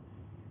happened.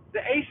 The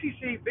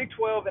ACC, Big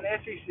 12, and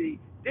SEC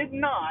did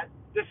not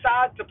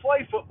decide to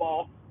play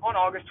football on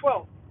August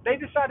 12th. They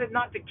decided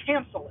not to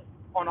cancel it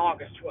on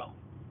August 12th.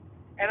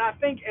 And I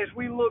think as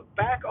we look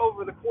back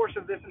over the course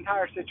of this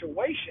entire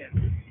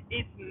situation,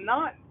 it's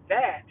not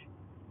that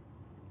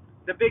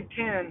the Big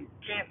Ten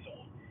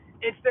canceled.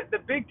 It's that the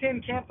Big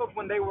Ten canceled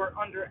when they were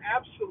under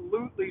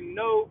absolutely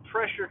no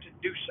pressure to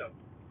do so.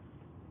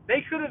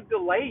 They could have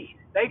delayed.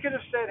 They could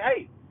have said,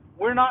 hey,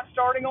 we're not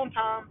starting on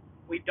time.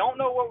 We don't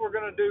know what we're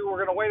going to do.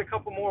 We're going to wait a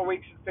couple more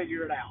weeks and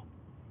figure it out.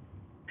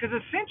 Because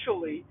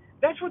essentially,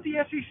 that's what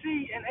the SEC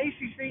and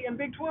ACC and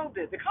Big 12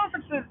 did. The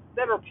conferences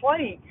that are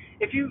playing,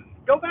 if you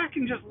go back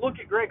and just look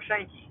at Greg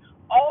Sankey,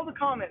 all the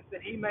comments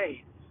that he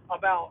made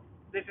about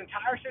this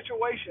entire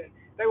situation,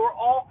 they were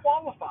all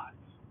qualified.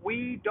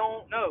 We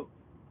don't know.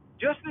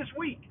 Just this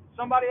week,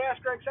 somebody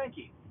asked Greg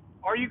Sankey,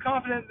 are you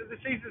confident that the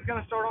season is going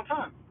to start on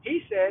time?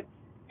 He said,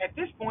 at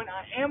this point,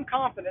 I am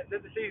confident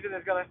that the season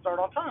is going to start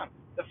on time.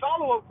 The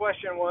follow-up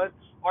question was,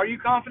 are you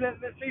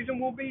confident that the season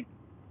will be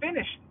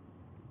finished?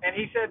 And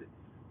he said,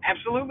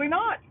 absolutely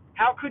not.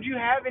 How could you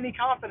have any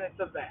confidence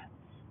of that?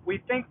 We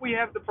think we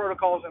have the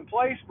protocols in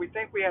place. We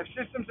think we have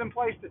systems in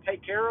place to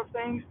take care of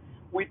things.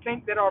 We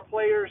think that our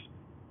players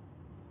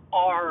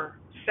are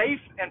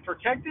safe and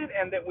protected,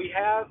 and that we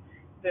have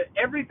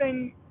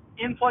everything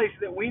in place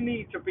that we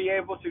need to be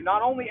able to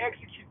not only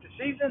execute the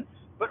season,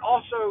 but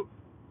also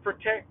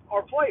protect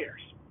our players.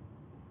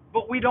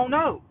 But we don't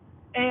know.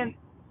 And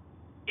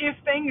if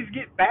things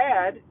get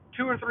bad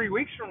 2 or 3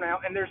 weeks from now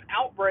and there's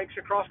outbreaks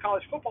across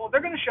college football,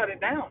 they're going to shut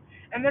it down.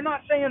 And they're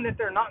not saying that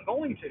they're not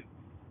going to.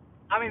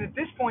 I mean, at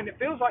this point, it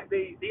feels like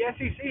the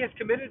SEC has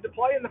committed to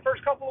play in the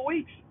first couple of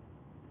weeks.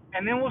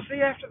 And then we'll see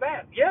after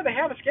that. Yeah, they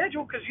have a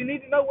schedule because you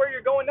need to know where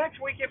you're going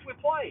next week if we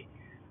play.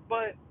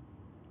 But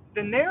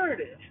the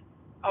narrative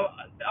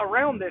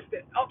around this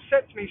that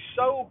upsets me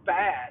so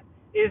bad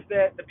is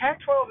that the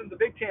Pac-12 and the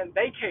Big 10,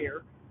 they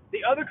care. The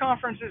other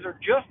conferences are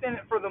just in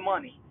it for the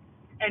money.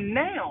 And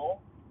now,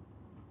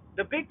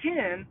 the Big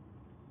 10,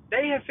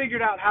 they have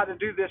figured out how to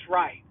do this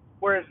right,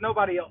 whereas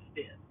nobody else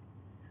did.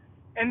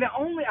 And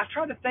I've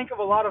tried to think of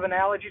a lot of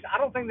analogies. I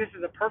don't think this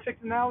is a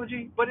perfect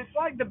analogy, but it's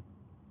like the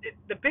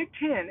Big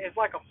 10 is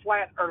like a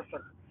flat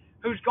earther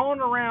who's gone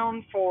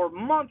around for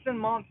months and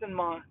months and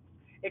months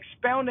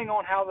expounding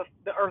on how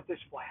the earth is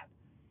flat.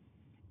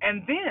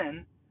 And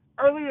then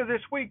Earlier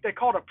this week, they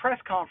called a press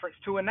conference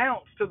to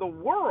announce to the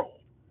world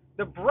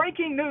the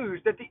breaking news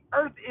that the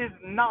earth is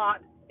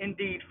not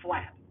indeed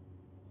flat,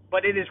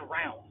 but it is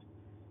round.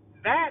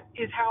 That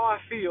is how I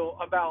feel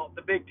about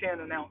the Big Ten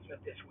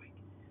announcement this week.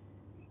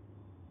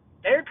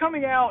 They're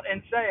coming out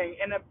and saying,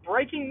 and a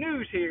breaking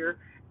news here,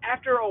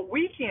 after a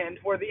weekend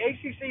where the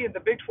ACC and the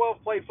Big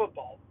 12 played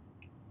football,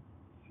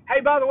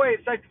 hey, by the way,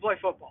 it's safe to play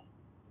football.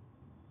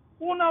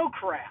 Well, no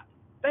crap.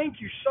 Thank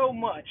you so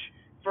much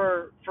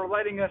for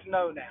letting us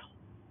know now.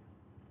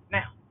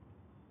 Now,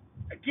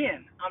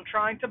 again, I'm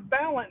trying to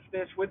balance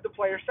this with the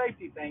player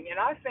safety thing, and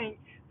I think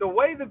the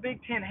way the Big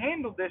Ten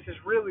handled this is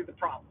really the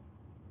problem.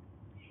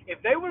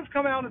 If they would have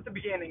come out at the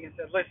beginning and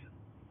said, listen,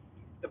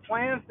 the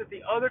plans that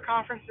the other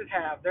conferences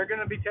have, they're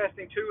going to be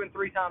testing 2 and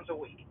 3 times a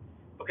week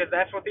because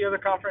that's what the other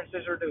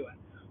conferences are doing.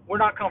 We're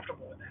not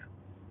comfortable with that.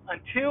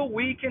 Until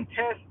we can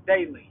test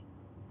daily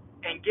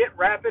and get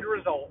rapid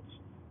results,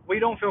 we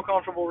don't feel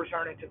comfortable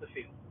returning to the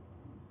field.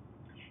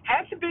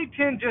 Had the Big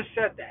Ten just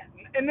said that,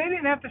 and they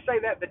didn't have to say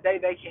that the day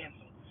they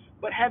canceled,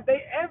 but had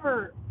they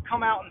ever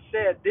come out and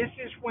said, this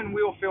is when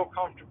we'll feel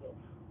comfortable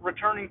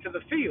returning to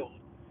the field,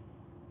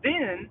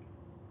 then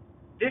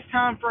this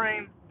time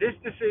frame, this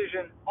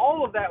decision,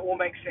 all of that will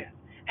make sense.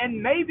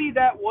 And maybe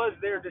that was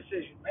their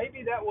decision.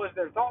 Maybe that was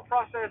their thought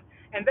process,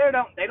 and they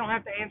don't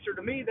have to answer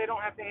to me. They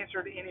don't have to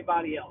answer to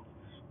anybody else.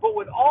 But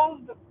with all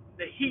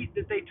the heat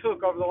that they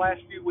took over the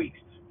last few weeks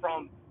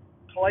from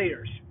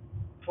players,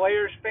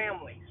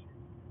 families,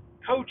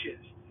 coaches,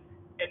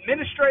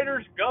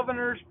 administrators,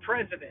 governors,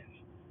 presidents,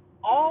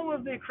 all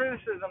of the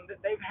criticism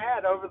that they've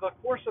had over the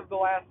course of the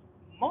last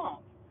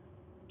month,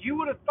 you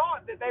would have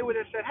thought that they would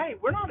have said, hey,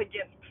 we're not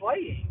against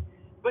playing,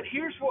 but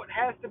here's what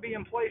has to be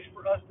in place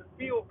for us to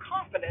feel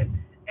confident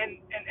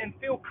and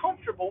feel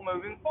comfortable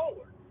moving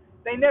forward.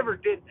 They never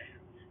did that.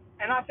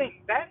 And I think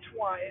that's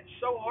why it's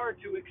so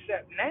hard to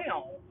accept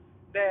now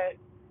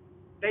that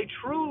they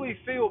truly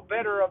feel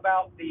better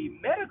about the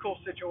medical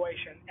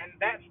situation, and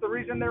that's the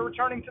reason they're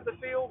returning to the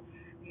field,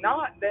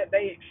 not that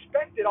they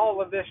expected all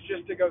of this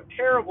just to go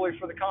terribly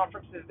for the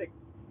conferences that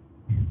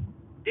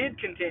did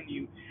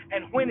continue,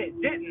 and when it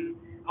didn't,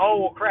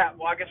 oh, well, crap,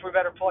 well, I guess we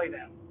better play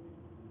them.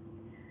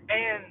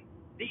 And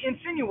the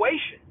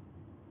insinuation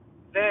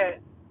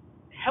that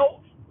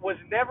health was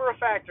never a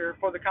factor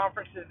for the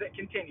conferences that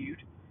continued,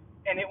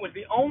 and it was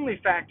the only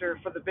factor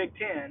for the Big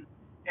Ten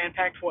and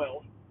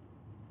Pac-12,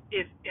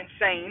 is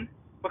insane,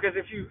 because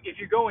if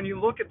you go and you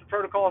look at the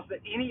protocols that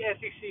any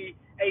SEC,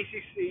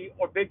 ACC,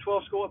 or Big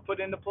 12 school have put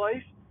into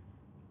place,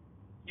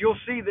 you'll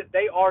see that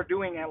they are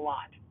doing a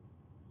lot.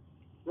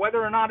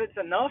 Whether or not it's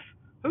enough,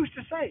 who's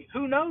to say?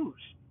 Who knows?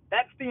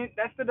 That's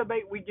the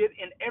debate we get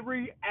in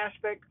every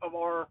aspect of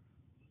our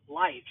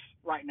lives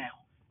right now.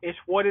 It's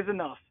what is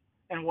enough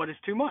and what is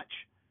too much.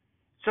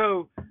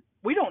 So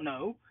we don't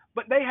know,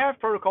 but they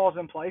have protocols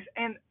in place.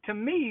 And to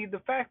me, the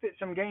fact that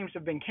some games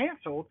have been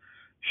canceled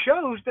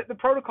shows that the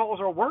protocols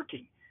are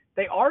working.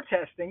 They are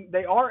testing.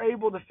 They are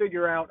able to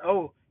figure out,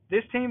 oh,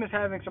 this team is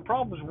having some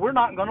problems. We're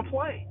not going to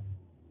play.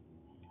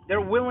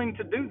 They're willing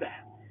to do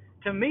that.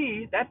 To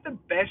me, that's the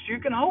best you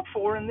can hope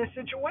for in this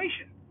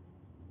situation,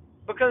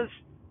 because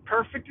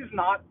perfect is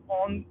not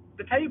on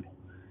the table.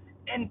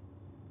 And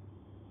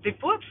the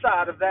flip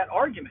side of that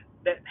argument,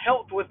 that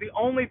health was the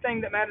only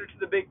thing that mattered to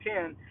the Big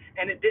Ten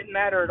and it didn't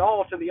matter at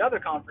all to the other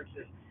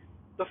conferences,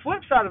 the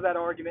flip side of that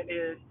argument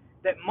is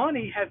that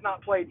money has not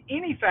played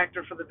any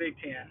factor for the Big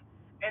Ten,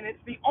 and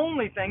it's the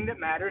only thing that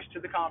matters to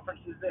the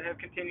conferences that have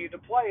continued to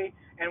play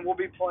and will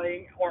be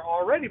playing or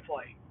already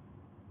playing.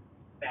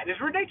 That is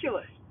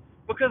ridiculous,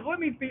 because let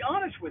me be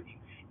honest with you.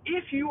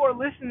 If you are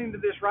listening to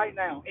this right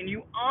now and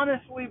you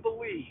honestly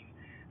believe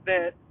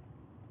that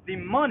the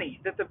money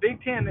that the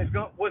Big Ten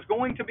was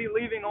going to be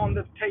leaving on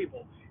the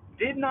table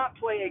did not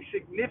play a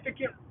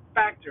significant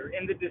factor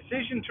in the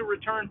decision to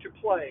return to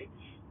play,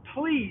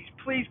 please,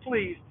 please,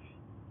 please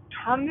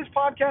turn this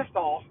podcast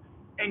off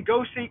and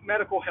go seek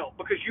medical help,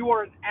 because you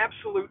are an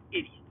absolute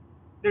idiot.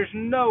 There's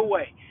no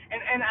way.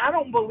 And I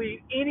don't believe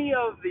any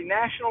of the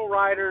national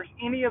writers,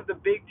 any of the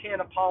Big Ten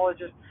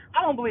apologists,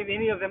 I don't believe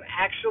any of them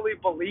actually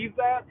believe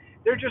that.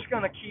 They're just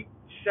going to keep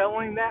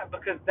selling that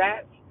because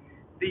that's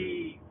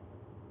the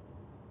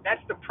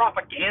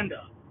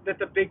propaganda that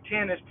the Big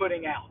Ten is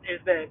putting out, is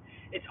that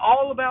it's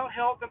all about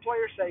health and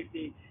player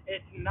safety.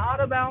 It's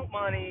not about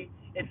money.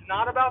 It's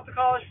not about the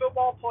college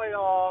football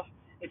playoff.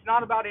 It's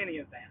not about any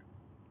of that.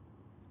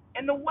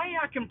 And the way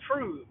I can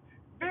prove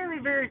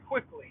very, very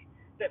quickly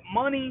that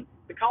money,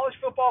 the college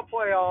football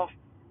playoff,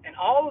 and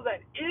all of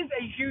that is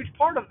a huge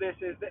part of this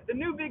is that the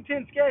new Big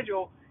Ten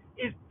schedule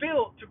is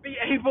built to be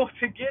able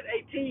to get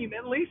a team,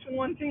 at least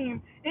one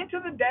team, into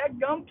the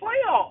dadgum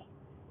playoff.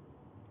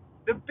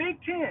 The Big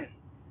Ten,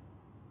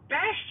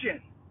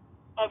 bastion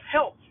of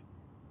health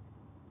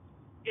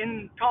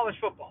in college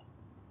football.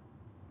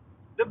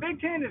 The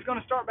Big Ten is going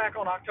to start back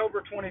on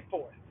October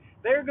 24th.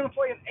 They're going to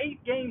play an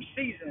 8-game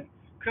season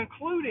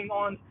concluding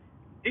on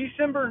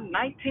December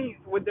 19th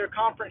with their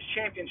conference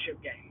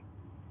championship game,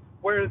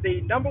 where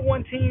the number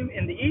one team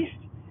in the East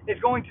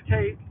is going to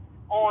take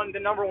on the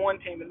number one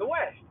team in the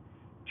West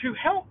to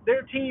help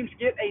their teams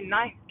get a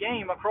ninth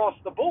game across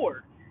the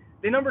board.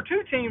 The number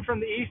two team from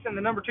the East and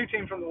the number two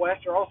team from the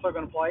West are also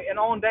going to play, and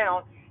on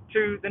down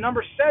to the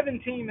number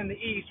 7 team in the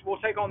East will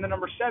take on the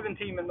number 7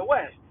 team in the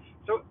West.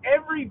 So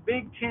every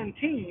Big Ten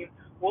team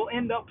will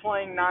end up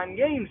playing 9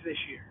 games this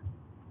year.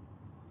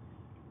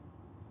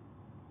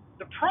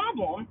 The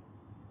problem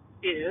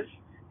is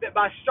that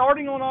by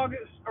starting on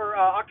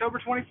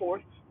October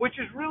 24th, which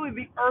is really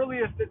the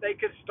earliest that they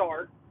could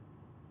start,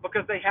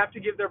 because they have to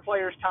give their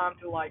players time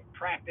to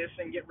practice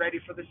and get ready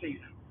for the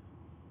season.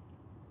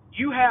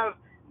 You have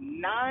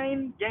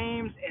 9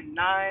 games in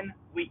 9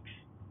 weeks.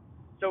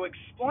 So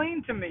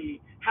explain to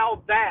me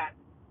how that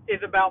is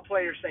about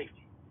player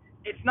safety.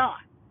 It's not.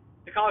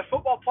 The college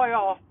football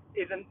playoff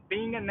is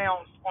being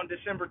announced on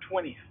December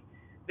 20th.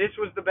 This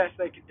was the best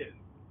they could do.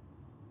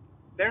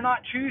 They're not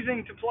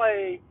choosing to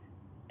play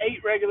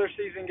 8 regular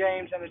season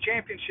games and a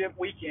championship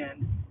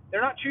weekend.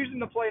 They're not choosing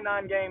to play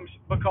 9 games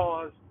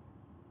because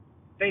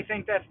they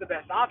think that's the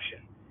best option.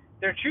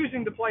 They're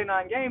choosing to play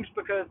 9 games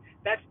because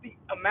that's the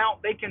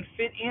amount they can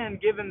fit in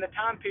given the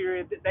time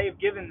period that they've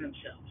given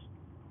themselves.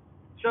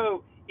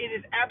 So it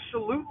is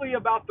absolutely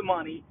about the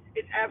money.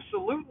 It's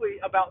absolutely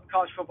about the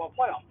college football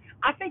playoff.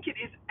 I think it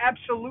is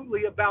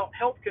absolutely about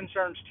health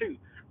concerns too.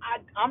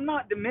 I'm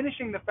not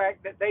diminishing the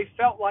fact that they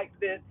felt like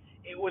that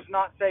it was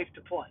not safe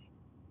to play.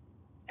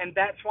 And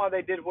that's why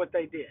they did what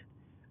they did.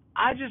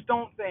 I just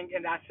don't think,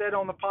 and I said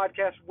on the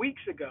podcast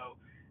weeks ago,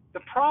 the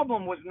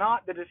problem was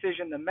not the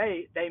decision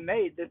they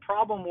made. The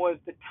problem was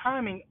the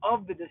timing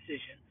of the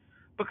decision,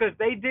 because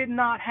they did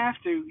not have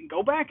to.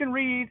 Go back and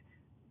read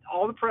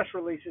all the press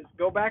releases.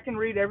 Go back and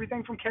read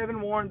everything from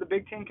Kevin Warren, the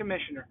Big Ten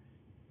commissioner.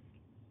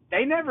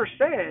 They never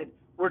said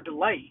we're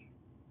delaying.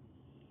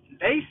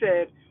 They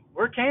said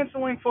we're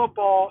canceling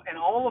football and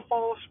all the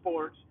fall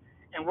sports,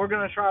 and we're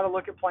going to try to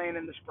look at playing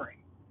in the spring.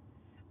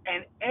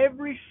 And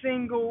every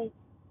single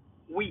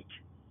week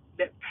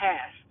that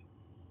passed,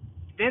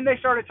 then they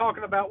started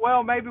talking about,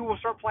 well, maybe we'll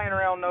start playing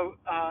around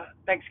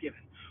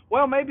Thanksgiving.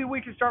 Well, maybe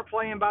we can start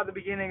playing by the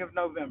beginning of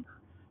November.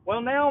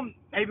 Well, now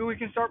maybe we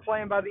can start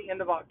playing by the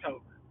end of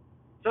October.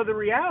 So the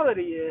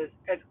reality is,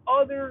 as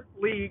other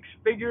leagues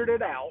figured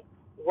it out,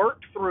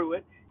 worked through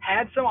it,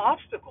 had some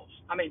obstacles.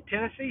 I mean,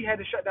 Tennessee had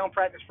to shut down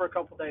practice for a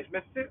couple of days.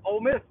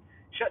 Ole Miss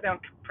shut down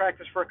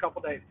practice for a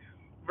couple of days.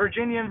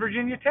 Virginia and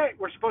Virginia Tech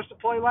were supposed to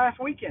play last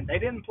weekend. They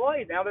didn't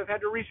play. Now they've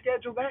had to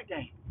reschedule that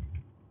game.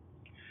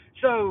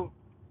 So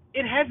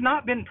it has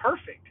not been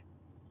perfect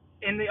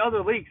in the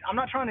other leagues. I'm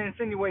not trying to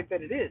insinuate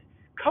that it is.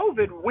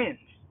 COVID wins,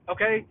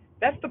 okay?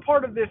 That's the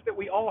part of this that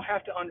we all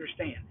have to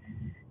understand.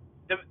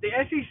 The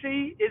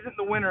SEC isn't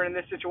the winner in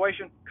this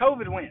situation.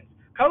 COVID wins.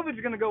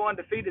 COVID's going to go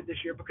undefeated this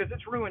year because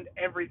it's ruined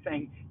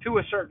everything to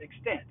a certain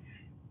extent.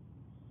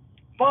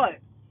 But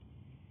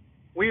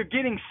we're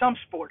getting some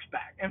sports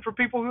back. And for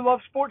people who love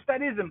sports,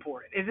 that is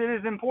important. Is it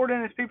as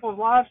important as people's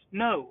lives?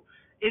 No.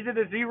 Is it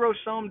a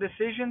zero-sum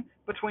decision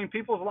between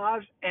people's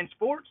lives and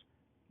sports?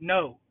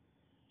 No.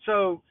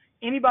 So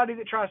anybody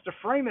that tries to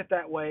frame it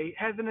that way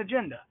has an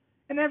agenda.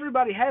 And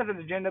everybody has an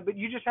agenda, but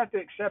you just have to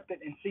accept it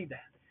and see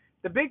that.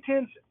 The Big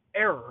Ten's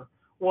error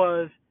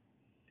was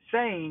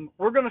saying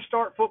we're going to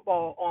start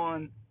football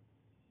on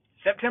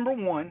September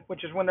 1,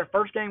 which is when their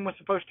first game was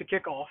supposed to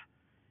kick off,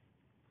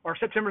 or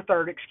September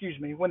 3rd,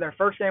 when their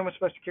first game was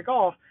supposed to kick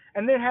off,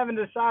 and then having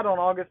to decide on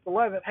August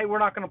 11th, hey, we're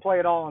not going to play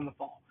at all in the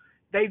fall.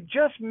 They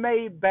just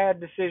made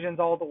bad decisions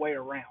all the way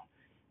around.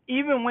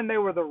 Even when they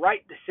were the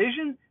right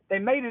decision, they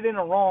made it in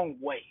a wrong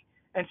way.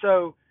 And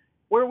so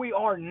where we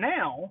are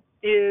now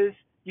is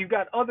you've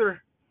got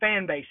other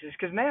fan bases,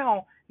 because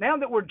now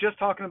that we're just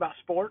talking about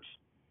sports,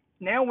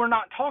 now we're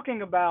not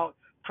talking about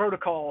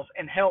protocols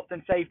and health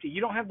and safety.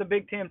 You don't have the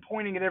Big Ten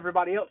pointing at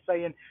everybody else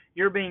saying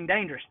you're being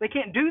dangerous. They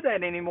can't do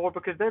that anymore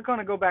because they're going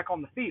to go back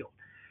on the field.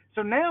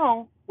 So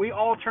now we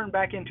all turn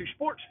back into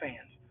sports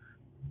fans.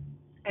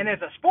 And as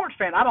a sports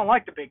fan, I don't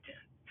like the Big Ten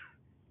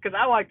because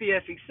I like the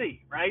SEC,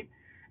 right?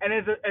 And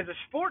as a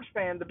sports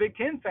fan, the Big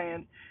Ten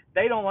fans,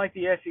 they don't like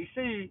the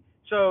SEC,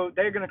 so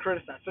they're going to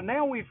criticize. So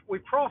now we've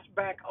crossed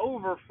back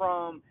over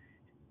from,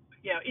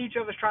 each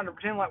of us trying to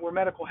pretend like we're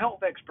medical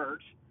health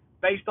experts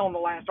based on the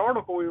last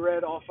article we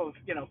read off of,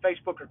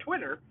 Facebook or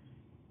Twitter,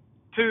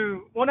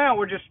 to, well, now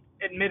we're just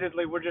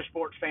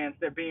sports fans.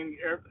 They're being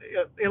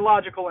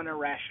illogical and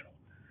irrational.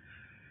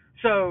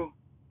 So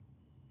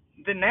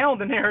the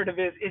narrative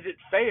is it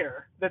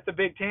fair that the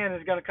Big Ten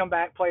is going to come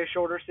back, play a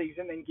shorter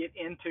season, and get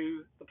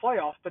into the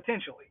playoffs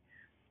potentially?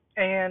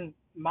 And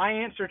my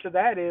answer to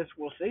that is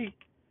we'll see.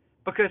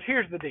 Because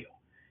here's the deal.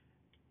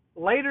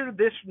 Later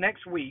this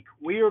next week,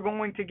 we are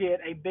going to get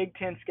a Big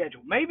Ten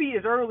schedule. Maybe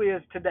as early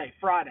as today,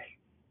 Friday.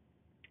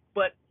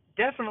 But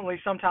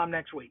definitely sometime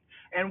next week.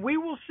 And we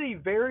will see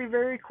very,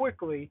 very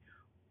quickly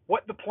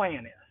what the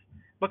plan is.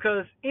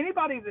 Because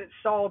anybody that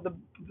saw the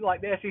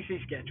SEC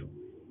schedule,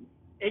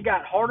 it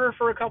got harder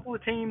for a couple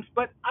of teams,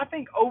 but I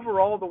think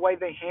overall the way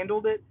they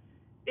handled it,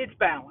 it's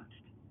balanced.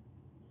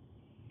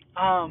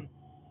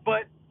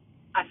 But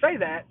I say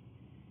that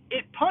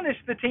it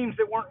punished the teams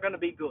that weren't going to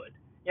be good.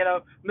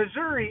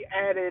 Missouri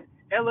added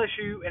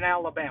LSU and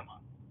Alabama,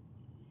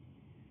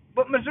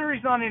 but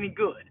Missouri's not any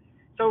good.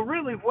 So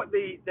really, what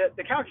the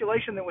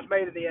calculation that was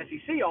made in the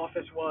SEC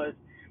office was,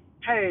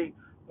 hey,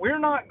 we're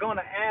not going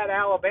to add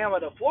Alabama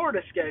to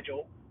Florida's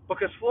schedule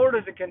because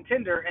Florida's a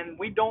contender, and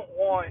we don't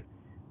want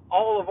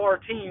all of our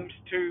teams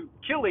to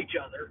kill each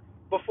other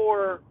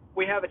before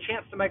we have a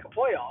chance to make a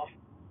playoff.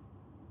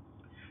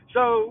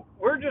 So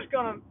we're just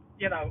going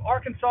to,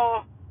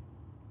 Arkansas,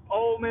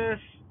 Ole Miss,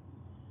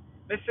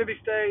 Mississippi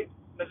State,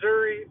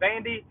 Missouri,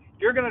 Vandy,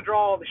 you're going to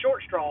draw the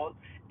short straws,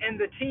 and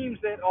the teams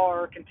that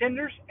are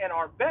contenders and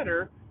are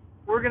better,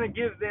 we're going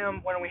to give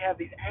them, when we have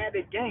these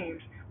added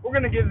games, we're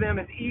going to give them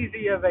as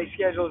easy of a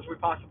schedule as we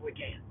possibly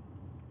can.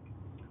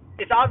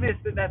 It's obvious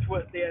that that's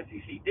what the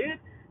SEC did.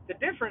 The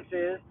difference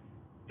is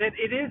that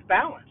it is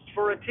balanced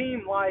for a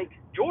team like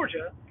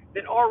Georgia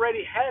that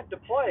already had to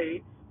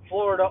play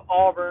Florida,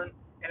 Auburn,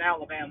 and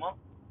Alabama.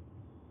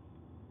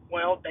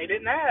 Well, they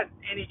didn't add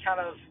any kind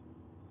of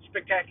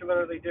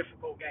spectacularly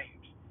difficult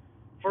games.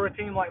 For a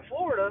team like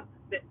Florida,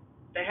 that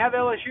they have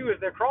LSU as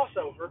their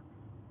crossover,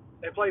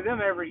 they play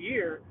them every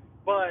year,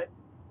 but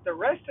the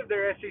rest of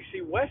their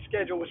SEC West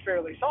schedule was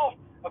fairly soft.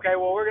 Okay,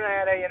 well, we're going to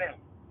add A&M.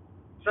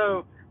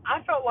 So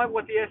I felt like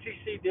what the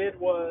SEC did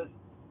was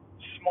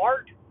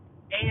smart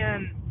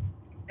and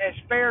as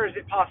fair as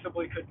it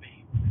possibly could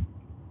be.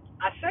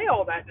 I say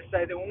all that to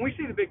say that when we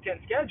see the Big Ten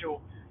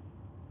schedule,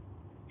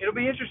 it'll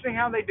be interesting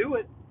how they do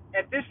it.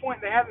 At this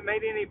point, they haven't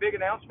made any big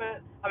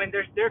announcement. I mean,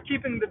 they're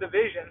keeping the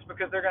divisions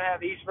because they're going to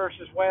have East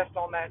versus West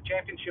on that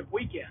championship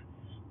weekend.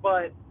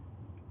 But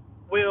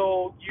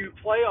will you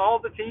play all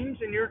the teams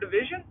in your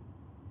division?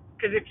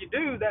 Because if you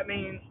do, that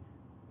means,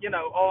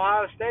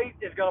 Ohio State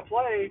is going to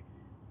play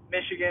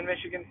Michigan,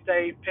 Michigan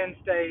State, Penn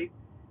State.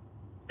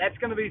 That's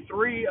going to be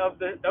 3 of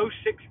those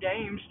 6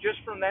 games just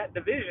from that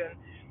division.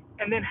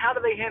 And then how do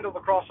they handle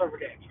the crossover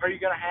games? Are you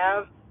going to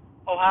have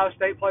Ohio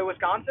State play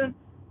Wisconsin?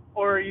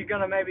 Or are you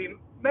going to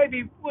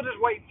maybe we'll just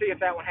wait and see if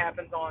that one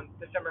happens on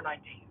December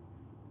 19th?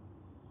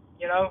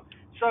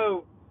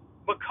 So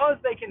because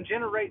they can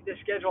generate this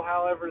schedule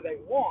however they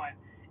want,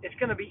 it's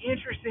going to be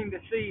interesting to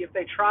see if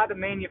they try to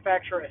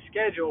manufacture a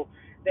schedule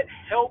that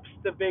helps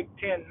the Big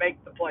Ten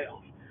make the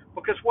playoffs.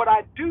 Because what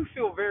I do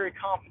feel very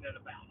confident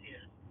about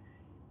is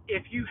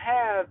if you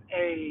have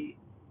a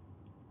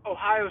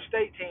Ohio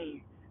State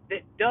team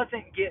that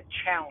doesn't get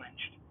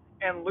challenged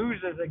and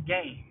loses a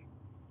game,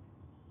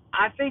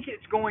 I think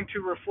it's going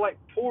to reflect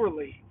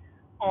poorly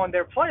on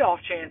their playoff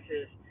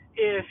chances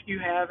if you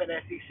have an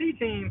SEC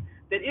team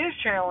that is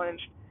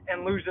challenged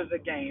and loses a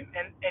game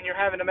and you're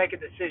having to make a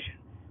decision.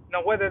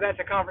 Now, whether that's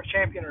a conference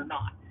champion or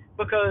not.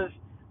 Because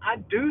I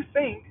do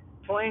think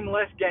playing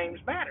less games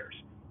matters.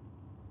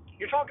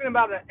 You're talking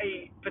about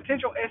a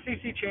potential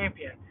SEC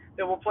champion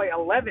that will play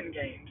 11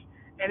 games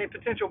and a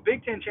potential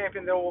Big Ten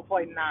champion that will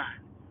play 9.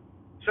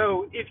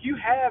 So if you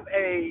have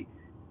a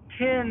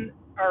 10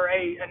 or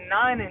a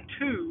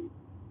 9-2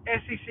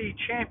 SEC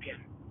champion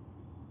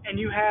and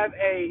you have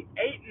a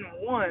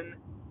 8-1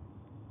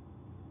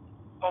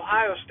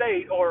 Ohio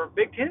State or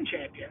Big Ten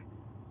champion,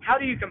 how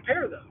do you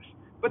compare those?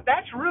 But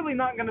that's really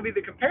not going to be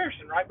the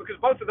comparison, right? Because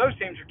both of those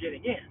teams are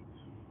getting in.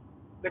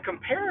 The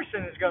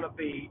comparison is going to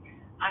be,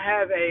 I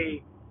have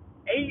a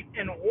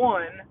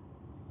 8-1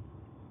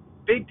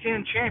 Big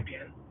Ten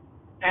champion,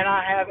 and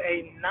I have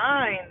a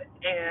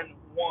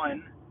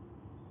 9-1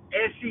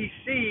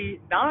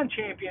 SEC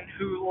non-champion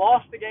who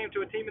lost the game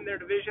to a team in their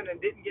division and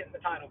didn't get in the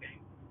title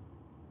game.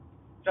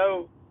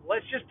 So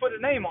let's just put a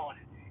name on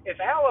it. If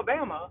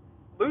Alabama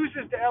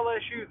loses to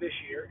LSU this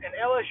year and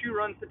LSU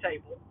runs the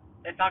table,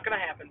 that's not going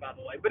to happen, by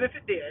the way, but if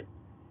it did,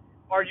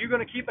 are you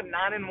going to keep a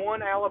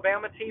 9-1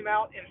 Alabama team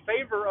out in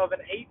favor of an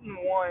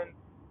 8-1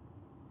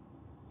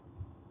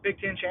 Big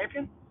Ten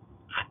champion?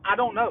 I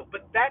don't know,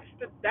 but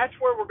that's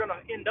where we're going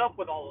to end up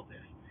with all of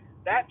this.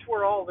 That's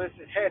where all this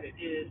is headed.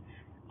 Is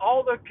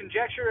all the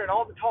conjecture and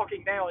all the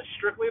talking now is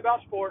strictly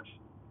about sports,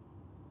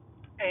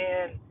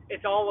 and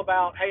it's all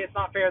about, hey, it's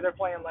not fair, they're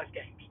playing less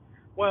games.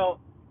 Well,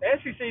 the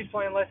SEC is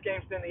playing less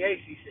games than the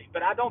ACC,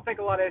 but I don't think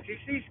a lot of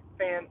SEC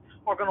fans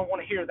are going to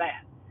want to hear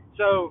that.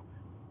 So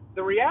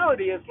the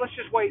reality is, let's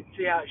just wait and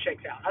see how it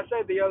shakes out. I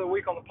said the other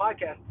week on the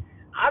podcast,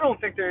 I don't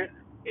think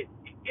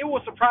it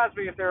will surprise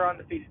me if there are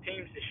undefeated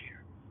teams this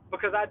year,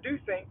 because I do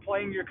think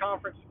playing your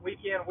conference week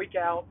in, week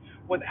out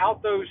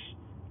without those,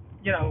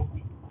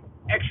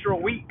 extra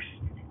weeks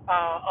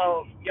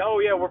of,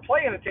 we're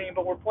playing a team,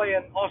 but we're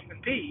playing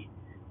Austin Peay.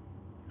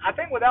 I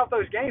think without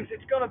those games,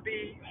 it's going to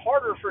be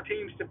harder for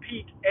teams to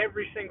peak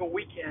every single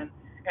weekend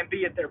and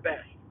be at their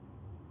best.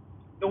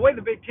 The way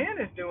the Big Ten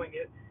is doing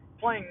it,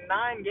 playing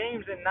 9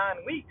 games in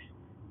 9 weeks,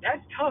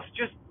 that's tough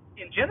just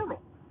in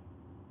general.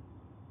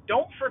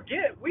 Don't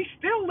forget, we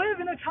still live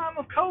in a time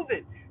of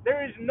COVID.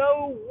 There is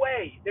no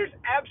way, there's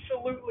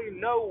absolutely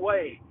no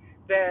way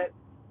that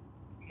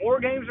more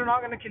games are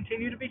not going to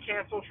continue to be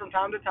canceled from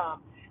time to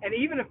time. And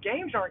even if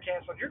games aren't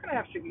canceled, you're going to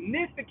have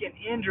significant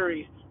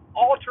injuries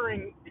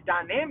altering the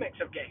dynamics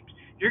of games.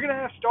 You're going to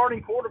have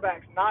starting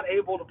quarterbacks not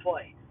able to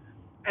play.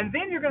 And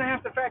then you're going to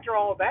have to factor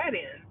all of that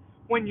in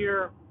when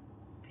you're,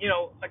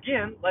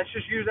 again, let's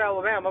just use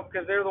Alabama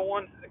because they're the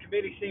ones the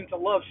committee seems to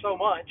love so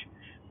much.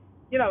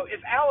 If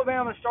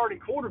Alabama's starting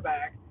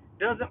quarterback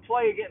doesn't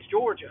play against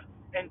Georgia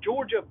and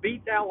Georgia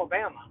beats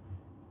Alabama,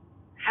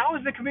 how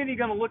is the committee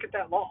going to look at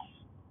that loss?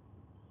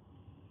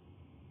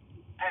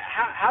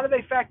 How do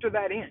they factor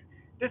that in?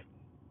 Just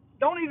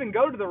don't even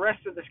go to the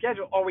rest of the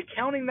schedule. Are we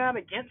counting that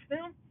against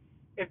them?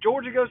 If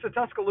Georgia goes to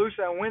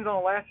Tuscaloosa and wins on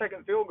a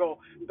last-second field goal,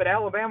 but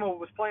Alabama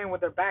was playing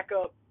with their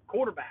backup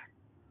quarterback,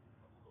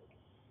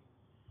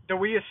 do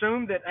we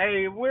assume that,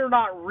 hey, we're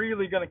not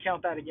really going to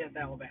count that against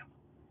Alabama?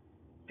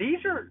 This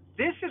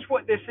is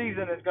what this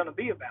season is going to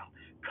be about.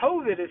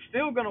 COVID is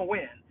still going to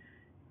win.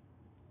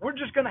 We're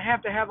just going to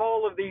have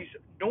all of these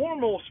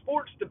normal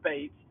sports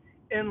debates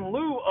in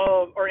lieu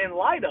of, or in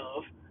light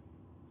of,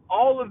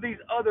 all of these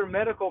other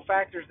medical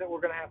factors that we're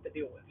going to have to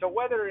deal with. So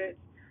whether it's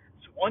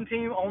one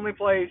team only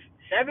plays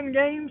 7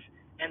 games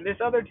and this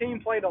other team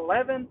played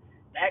 11,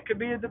 that could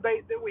be a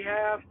debate that we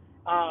have.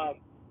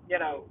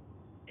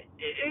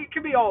 It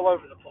could be all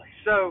over the place.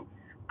 So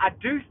I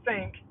do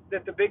think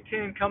that the Big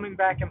Ten coming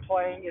back and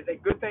playing is a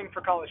good thing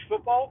for college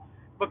football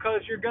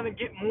because you're going to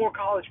get more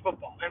college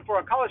football. And for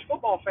a college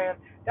football fan,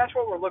 that's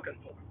what we're looking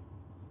for.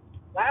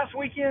 Last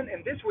weekend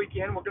and this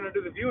weekend, we're going to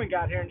do the viewing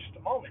guide here in just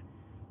a moment.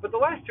 But the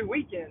last 2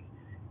 weekends,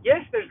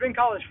 yes, there's been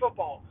college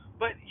football,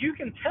 but you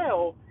can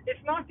tell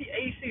it's not the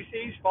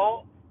ACC's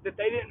fault that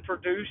they didn't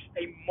produce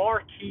a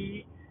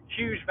marquee,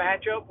 huge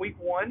matchup week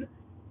 1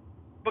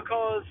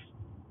 because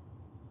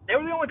they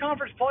were the only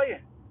conference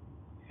playing.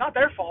 It's not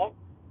their fault.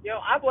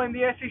 I blame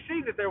the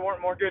SEC that there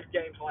weren't more good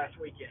games last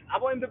weekend. I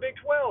blame the Big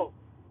 12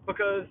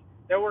 because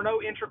there were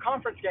no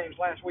intra-conference games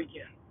last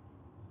weekend.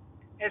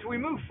 As we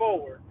move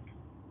forward,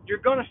 you're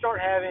going to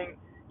start having,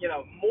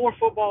 more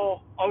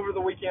football over the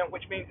weekend,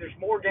 which means there's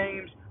more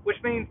games, which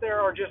means there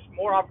are just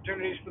more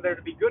opportunities for there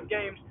to be good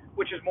games,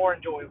 which is more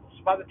enjoyable.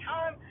 So by the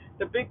time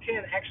the Big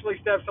Ten actually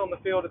steps on the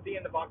field at the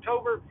end of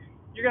October,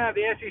 you're going to have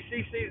the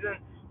SEC season,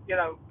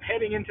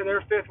 heading into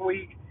their 5th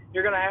week.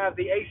 You're going to have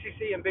the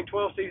ACC and Big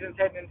 12 seasons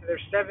heading into their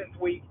 7th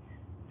week.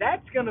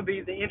 That's going to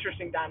be the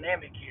interesting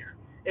dynamic here,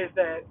 is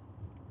that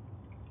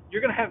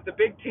you're going to have the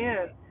Big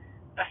Ten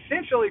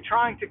essentially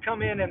trying to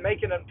come in and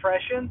make an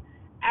impression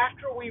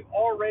after we've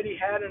already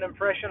had an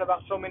impression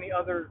about so many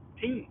other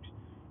teams.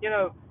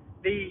 The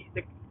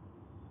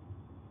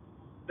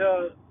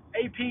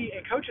AP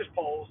and coaches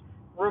polls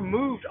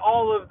removed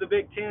all of the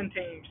Big Ten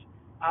teams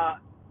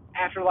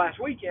after last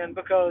weekend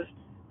because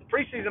the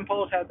preseason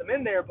polls had them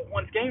in there, but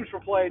once games were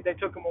played, they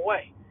took them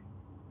away,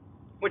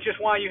 which is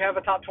why you have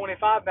a top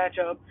 25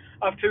 matchup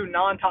of 2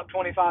 non-top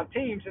 25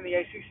 teams in the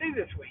ACC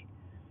this week.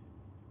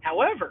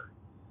 However,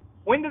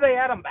 when do they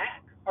add them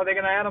back? Are they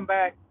going to add them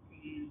back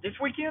this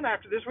weekend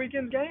after this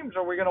weekend's games?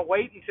 Or are we going to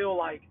wait until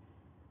like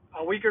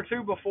a week or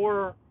 2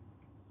 before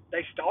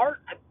they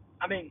start?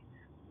 I mean,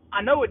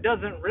 I know it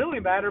doesn't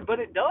really matter, but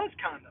it does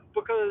kind of,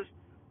 because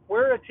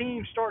where a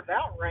team starts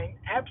out ranked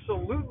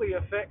absolutely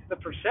affects the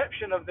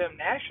perception of them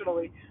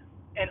nationally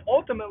and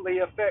ultimately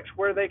affects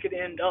where they could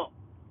end up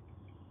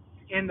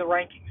in the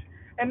rankings.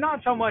 And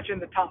not so much in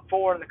the top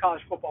 4 in the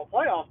college football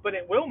playoff, but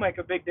it will make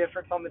a big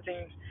difference on the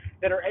teams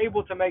that are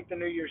able to make the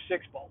New Year's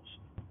Six Bowls.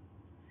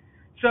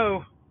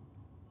 So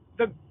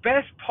the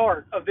best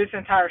part of this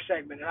entire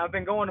segment, and I've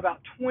been going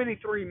about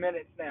 23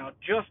 minutes now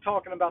just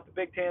talking about the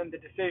Big Ten, the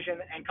decision,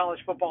 and college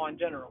football in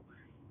general.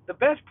 The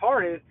best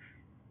part is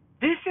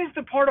this is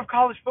the part of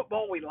college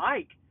football we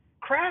like.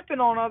 Crapping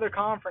on other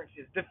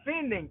conferences,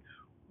 defending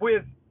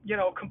with,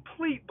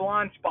 complete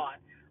blind spot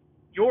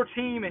your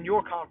team and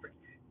your conference.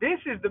 This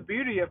is the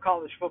beauty of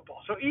college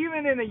football. So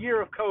even in a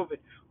year of COVID,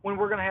 when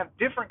we're going to have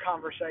different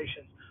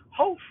conversations,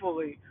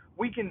 hopefully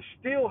we can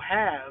still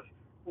have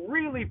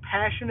really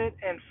passionate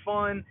and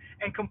fun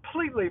and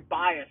completely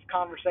biased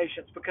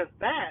conversations, because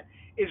that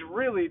is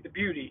really the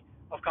beauty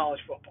of college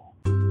football.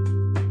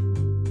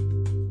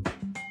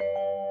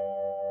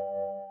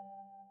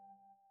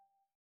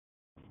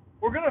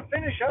 We're going to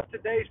finish up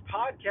today's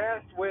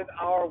podcast with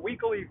our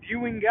weekly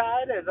viewing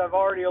guide. As I've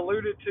already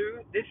alluded to,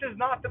 this is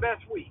not the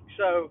best week.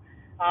 So,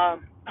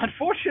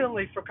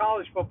 unfortunately for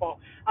college football,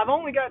 I've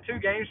only got 2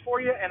 games for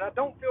you, and I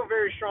don't feel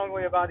very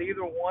strongly about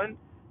either one.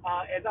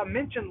 As I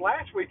mentioned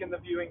last week in the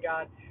viewing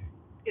guide,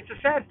 it's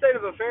a sad state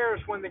of affairs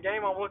when the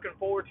game I'm looking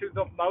forward to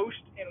the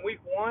most in week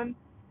 1,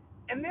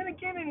 and then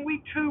again in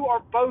week 2,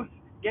 are both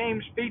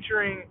games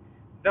featuring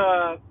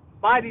the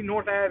mighty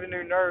North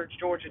Avenue Nerds,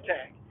 Georgia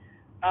Tech.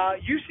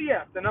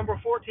 UCF, the number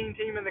 14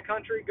 team in the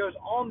country, goes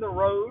on the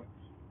road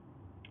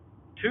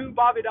to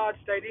Bobby Dodd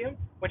Stadium,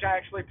 which I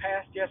actually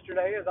passed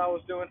yesterday as I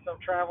was doing some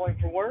traveling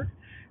for work,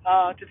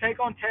 to take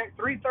on Tech.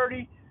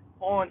 3:30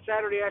 on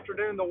Saturday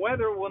afternoon. The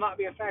weather will not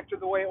be a factor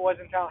the way it was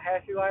in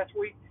Tallahassee last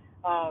week.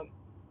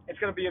 It's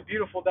going to be a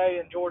beautiful day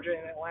in Georgia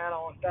and Atlanta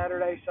on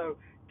Saturday. So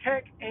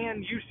Tech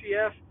and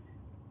UCF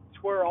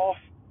square off.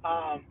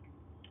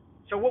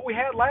 So what we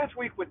had last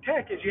week with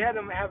Tech is you had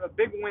them have a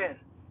big win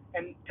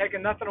and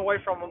taking nothing away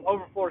from them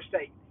over Florida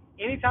State.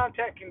 Anytime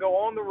Tech can go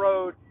on the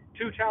road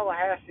to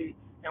Tallahassee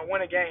and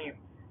win a game,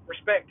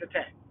 respect to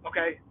Tech.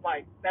 Okay,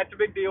 like that's a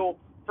big deal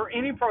for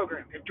any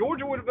program. If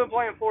Georgia would have been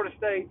playing Florida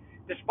State,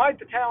 despite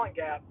the talent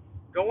gap,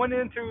 going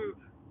into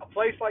a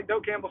place like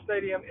Doak Campbell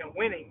Stadium and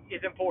winning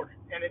is important,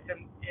 and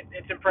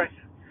it's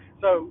impressive.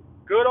 So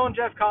good on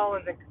Jeff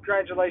Collins, and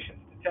congratulations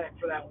to Tech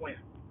for that win.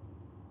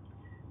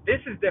 This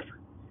is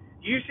different.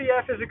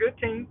 UCF is a good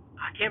team.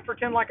 I can't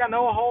pretend like I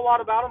know a whole lot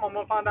about them. I'm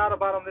going to find out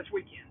about them this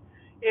weekend.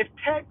 If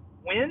Tech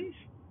wins,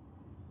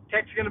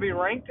 Tech's going to be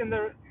ranked in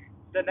the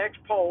next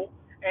poll,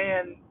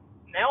 and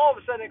now all of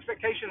a sudden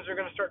expectations are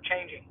going to start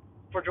changing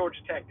for Georgia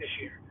Tech this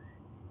year.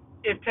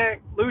 If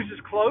Tech loses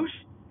close,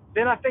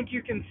 then I think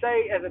you can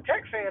say as a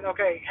Tech fan,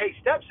 okay, hey,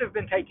 steps have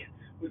been taken.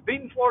 We've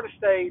beaten Florida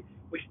State.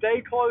 We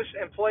stayed close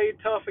and played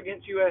tough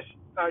against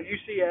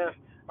UCF,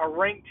 a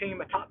ranked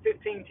team, a top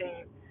 15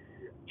 team.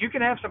 You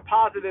can have some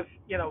positive,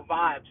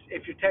 vibes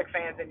if you're Tech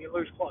fans and you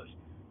lose close.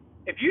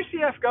 If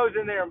UCF goes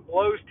in there and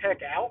blows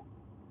Tech out,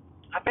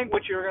 I think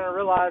what you're going to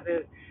realize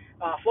is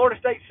Florida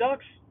State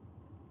sucks,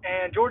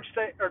 and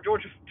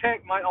Georgia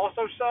Tech might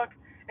also suck.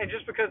 And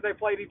just because they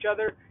played each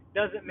other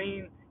doesn't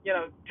mean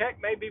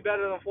Tech may be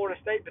better than Florida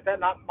State, but that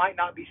might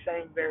not be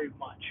saying very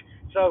much.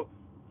 So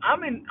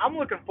I'm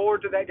looking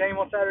forward to that game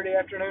on Saturday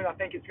afternoon. I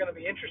think it's going to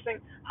be interesting.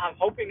 I'm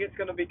hoping it's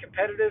going to be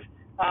competitive.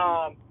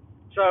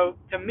 So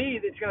to me,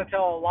 it's going to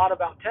tell a lot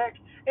about Tech,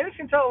 and it's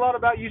going to tell a lot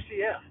about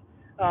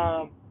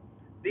UCF.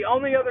 The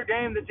only other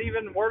game that's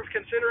even worth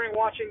considering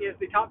watching is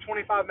the top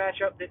 25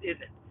 matchup that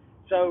isn't.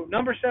 So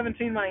number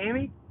 17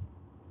 Miami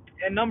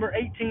and number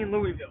 18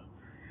 Louisville.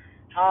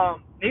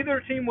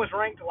 Neither team was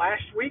ranked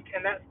last week,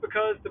 and that's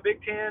because the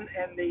Big 10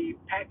 and the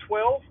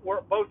Pac-12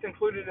 were both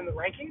included in the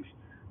rankings.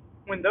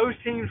 When those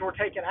teams were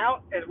taken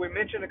out, as we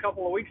mentioned a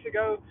couple of weeks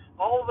ago,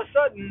 all of a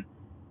sudden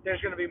there's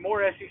going to be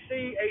more SEC,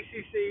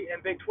 ACC,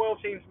 and Big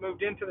 12 teams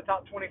moved into the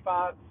top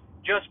 25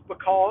 just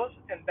because,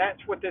 and that's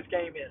what this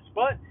game is.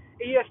 But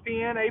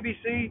ESPN,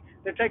 ABC,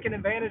 they're taking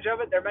advantage of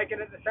it. They're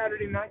making it the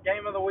Saturday night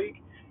game of the week.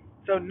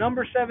 So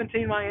number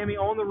 17 Miami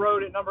on the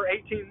road at number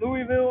 18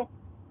 Louisville,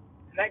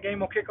 and that game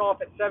will kick off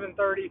at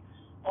 7:30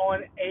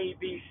 on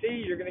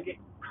ABC. You're going to get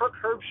Kirk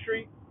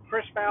Herbstreit,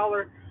 Chris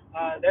Fowler.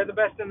 They're the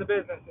best in the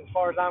business as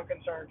far as I'm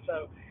concerned.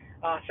 So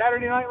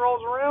Saturday night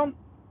rolls around.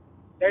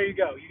 There you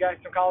go. You got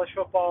some college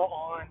football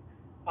on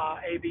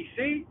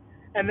ABC.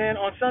 And then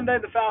on Sunday,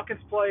 the Falcons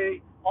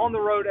play on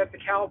the road at the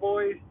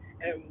Cowboys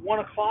at 1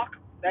 o'clock.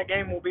 That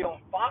game will be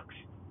on Fox.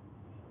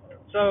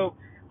 So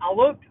I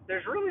looked.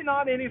 There's really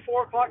not any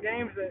 4 o'clock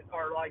games that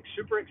are like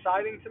super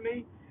exciting to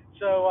me.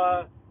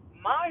 So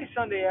my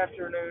Sunday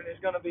afternoon is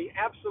going to be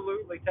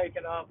absolutely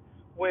taken up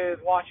with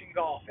watching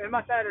golf. And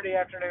my Saturday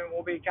afternoon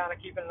will be kind of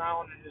keeping an eye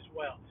on it as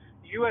well.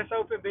 The U.S.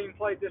 Open being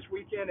played this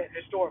weekend at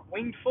historic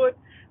Winged Foot.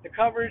 The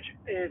coverage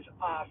is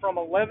from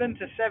 11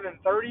 to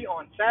 7:30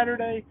 on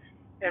Saturday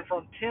and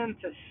from 10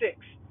 to 6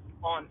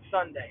 on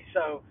Sunday.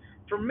 So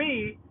for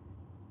me,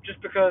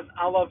 just because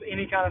I love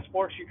any kind of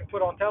sports you can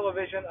put on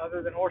television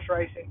other than horse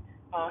racing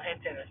and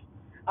tennis.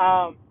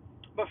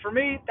 But for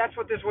me, that's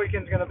what this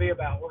weekend's going to be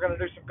about. We're going to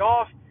do some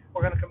golf.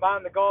 We're going to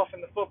combine the golf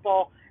and the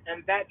football,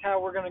 and that's how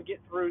we're going to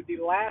get through the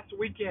last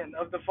weekend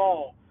of the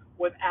fall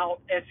without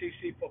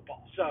SEC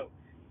football. So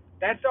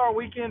that's our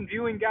weekend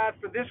viewing guide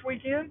for this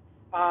weekend.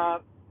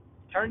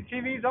 Turn the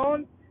TVs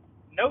on,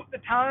 note the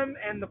time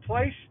and the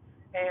place,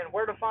 and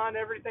where to find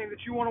everything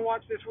that you want to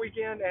watch this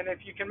weekend. And if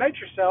you can make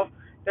yourself,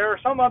 there are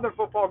some other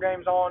football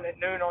games on at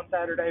noon on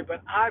Saturday,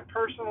 but I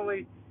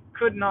personally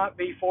could not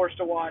be forced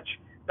to watch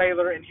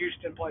Baylor and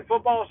Houston play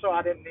football, so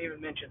I didn't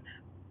even mention that.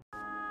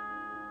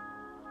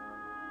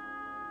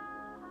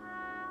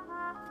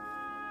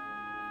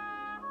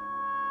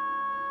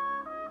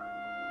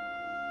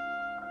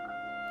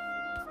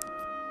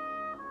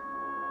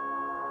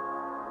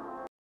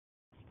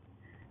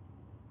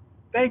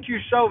 Thank you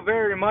so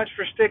very much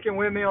for sticking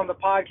with me on the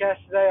podcast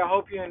today. I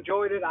hope you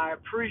enjoyed it. I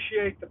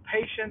appreciate the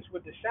patience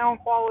with the sound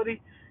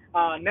quality.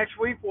 Next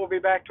week, we'll be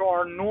back to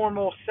our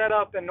normal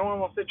setup and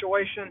normal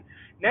situation.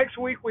 Next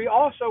week, we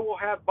also will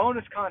have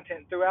bonus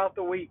content throughout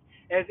the week,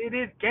 as it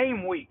is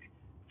game week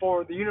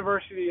for the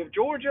University of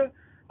Georgia.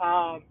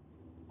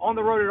 On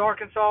the road at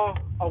Arkansas,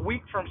 a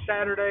week from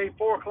Saturday,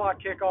 4 o'clock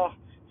kickoff.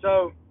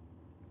 So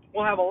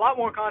we'll have a lot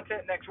more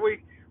content next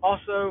week.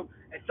 Also,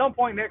 at some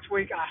point next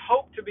week, I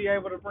hope to be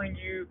able to bring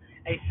you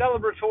a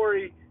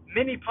celebratory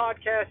mini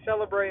podcast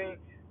celebrating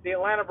the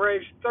Atlanta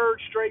Braves' third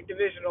straight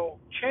divisional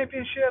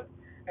championship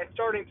and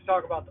starting to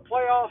talk about the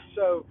playoffs.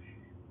 So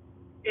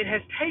it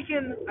has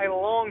taken a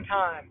long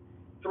time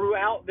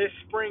throughout this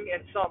spring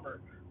and summer,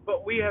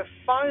 but we have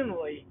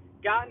finally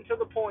gotten to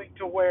the point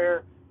to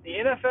where the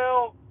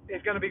NFL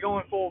is going to be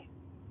going full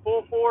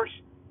force.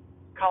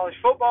 College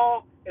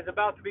football is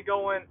about to be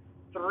going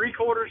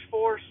three-quarters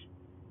force.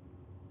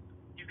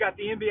 You've got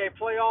the NBA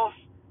playoffs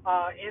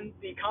in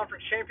the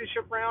conference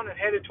championship round and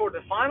headed toward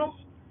the finals.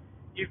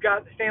 You've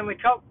got the Stanley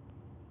Cup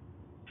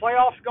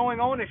playoffs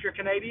going on if you're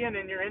Canadian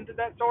and you're into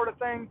that sort of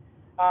thing.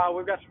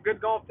 We've got some good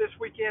golf this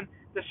weekend.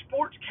 The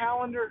sports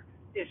calendar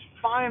is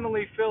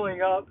finally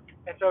filling up,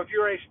 and so if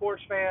you're a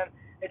sports fan,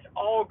 It's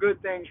all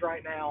good things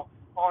right now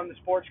on the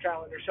sports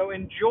calendar. So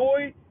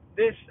enjoy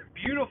this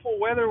beautiful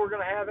weather we're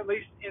going to have, at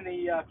least in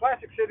the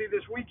Classic City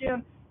this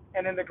weekend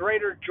and in the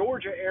greater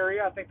Georgia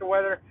area. I think the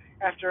weather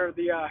after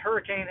the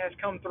hurricane has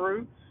come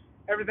through,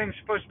 everything's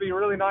supposed to be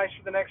really nice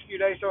for the next few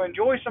days. So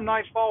enjoy some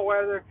nice fall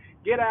weather.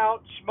 Get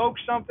out, smoke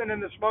something in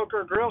the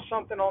smoker, grill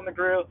something on the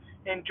grill.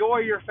 Enjoy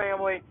your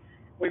family.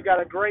 We've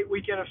got a great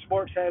weekend of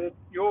sports headed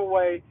your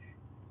way.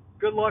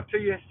 Good luck to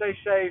you. Stay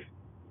safe.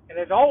 And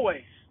as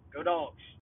always, go Dogs.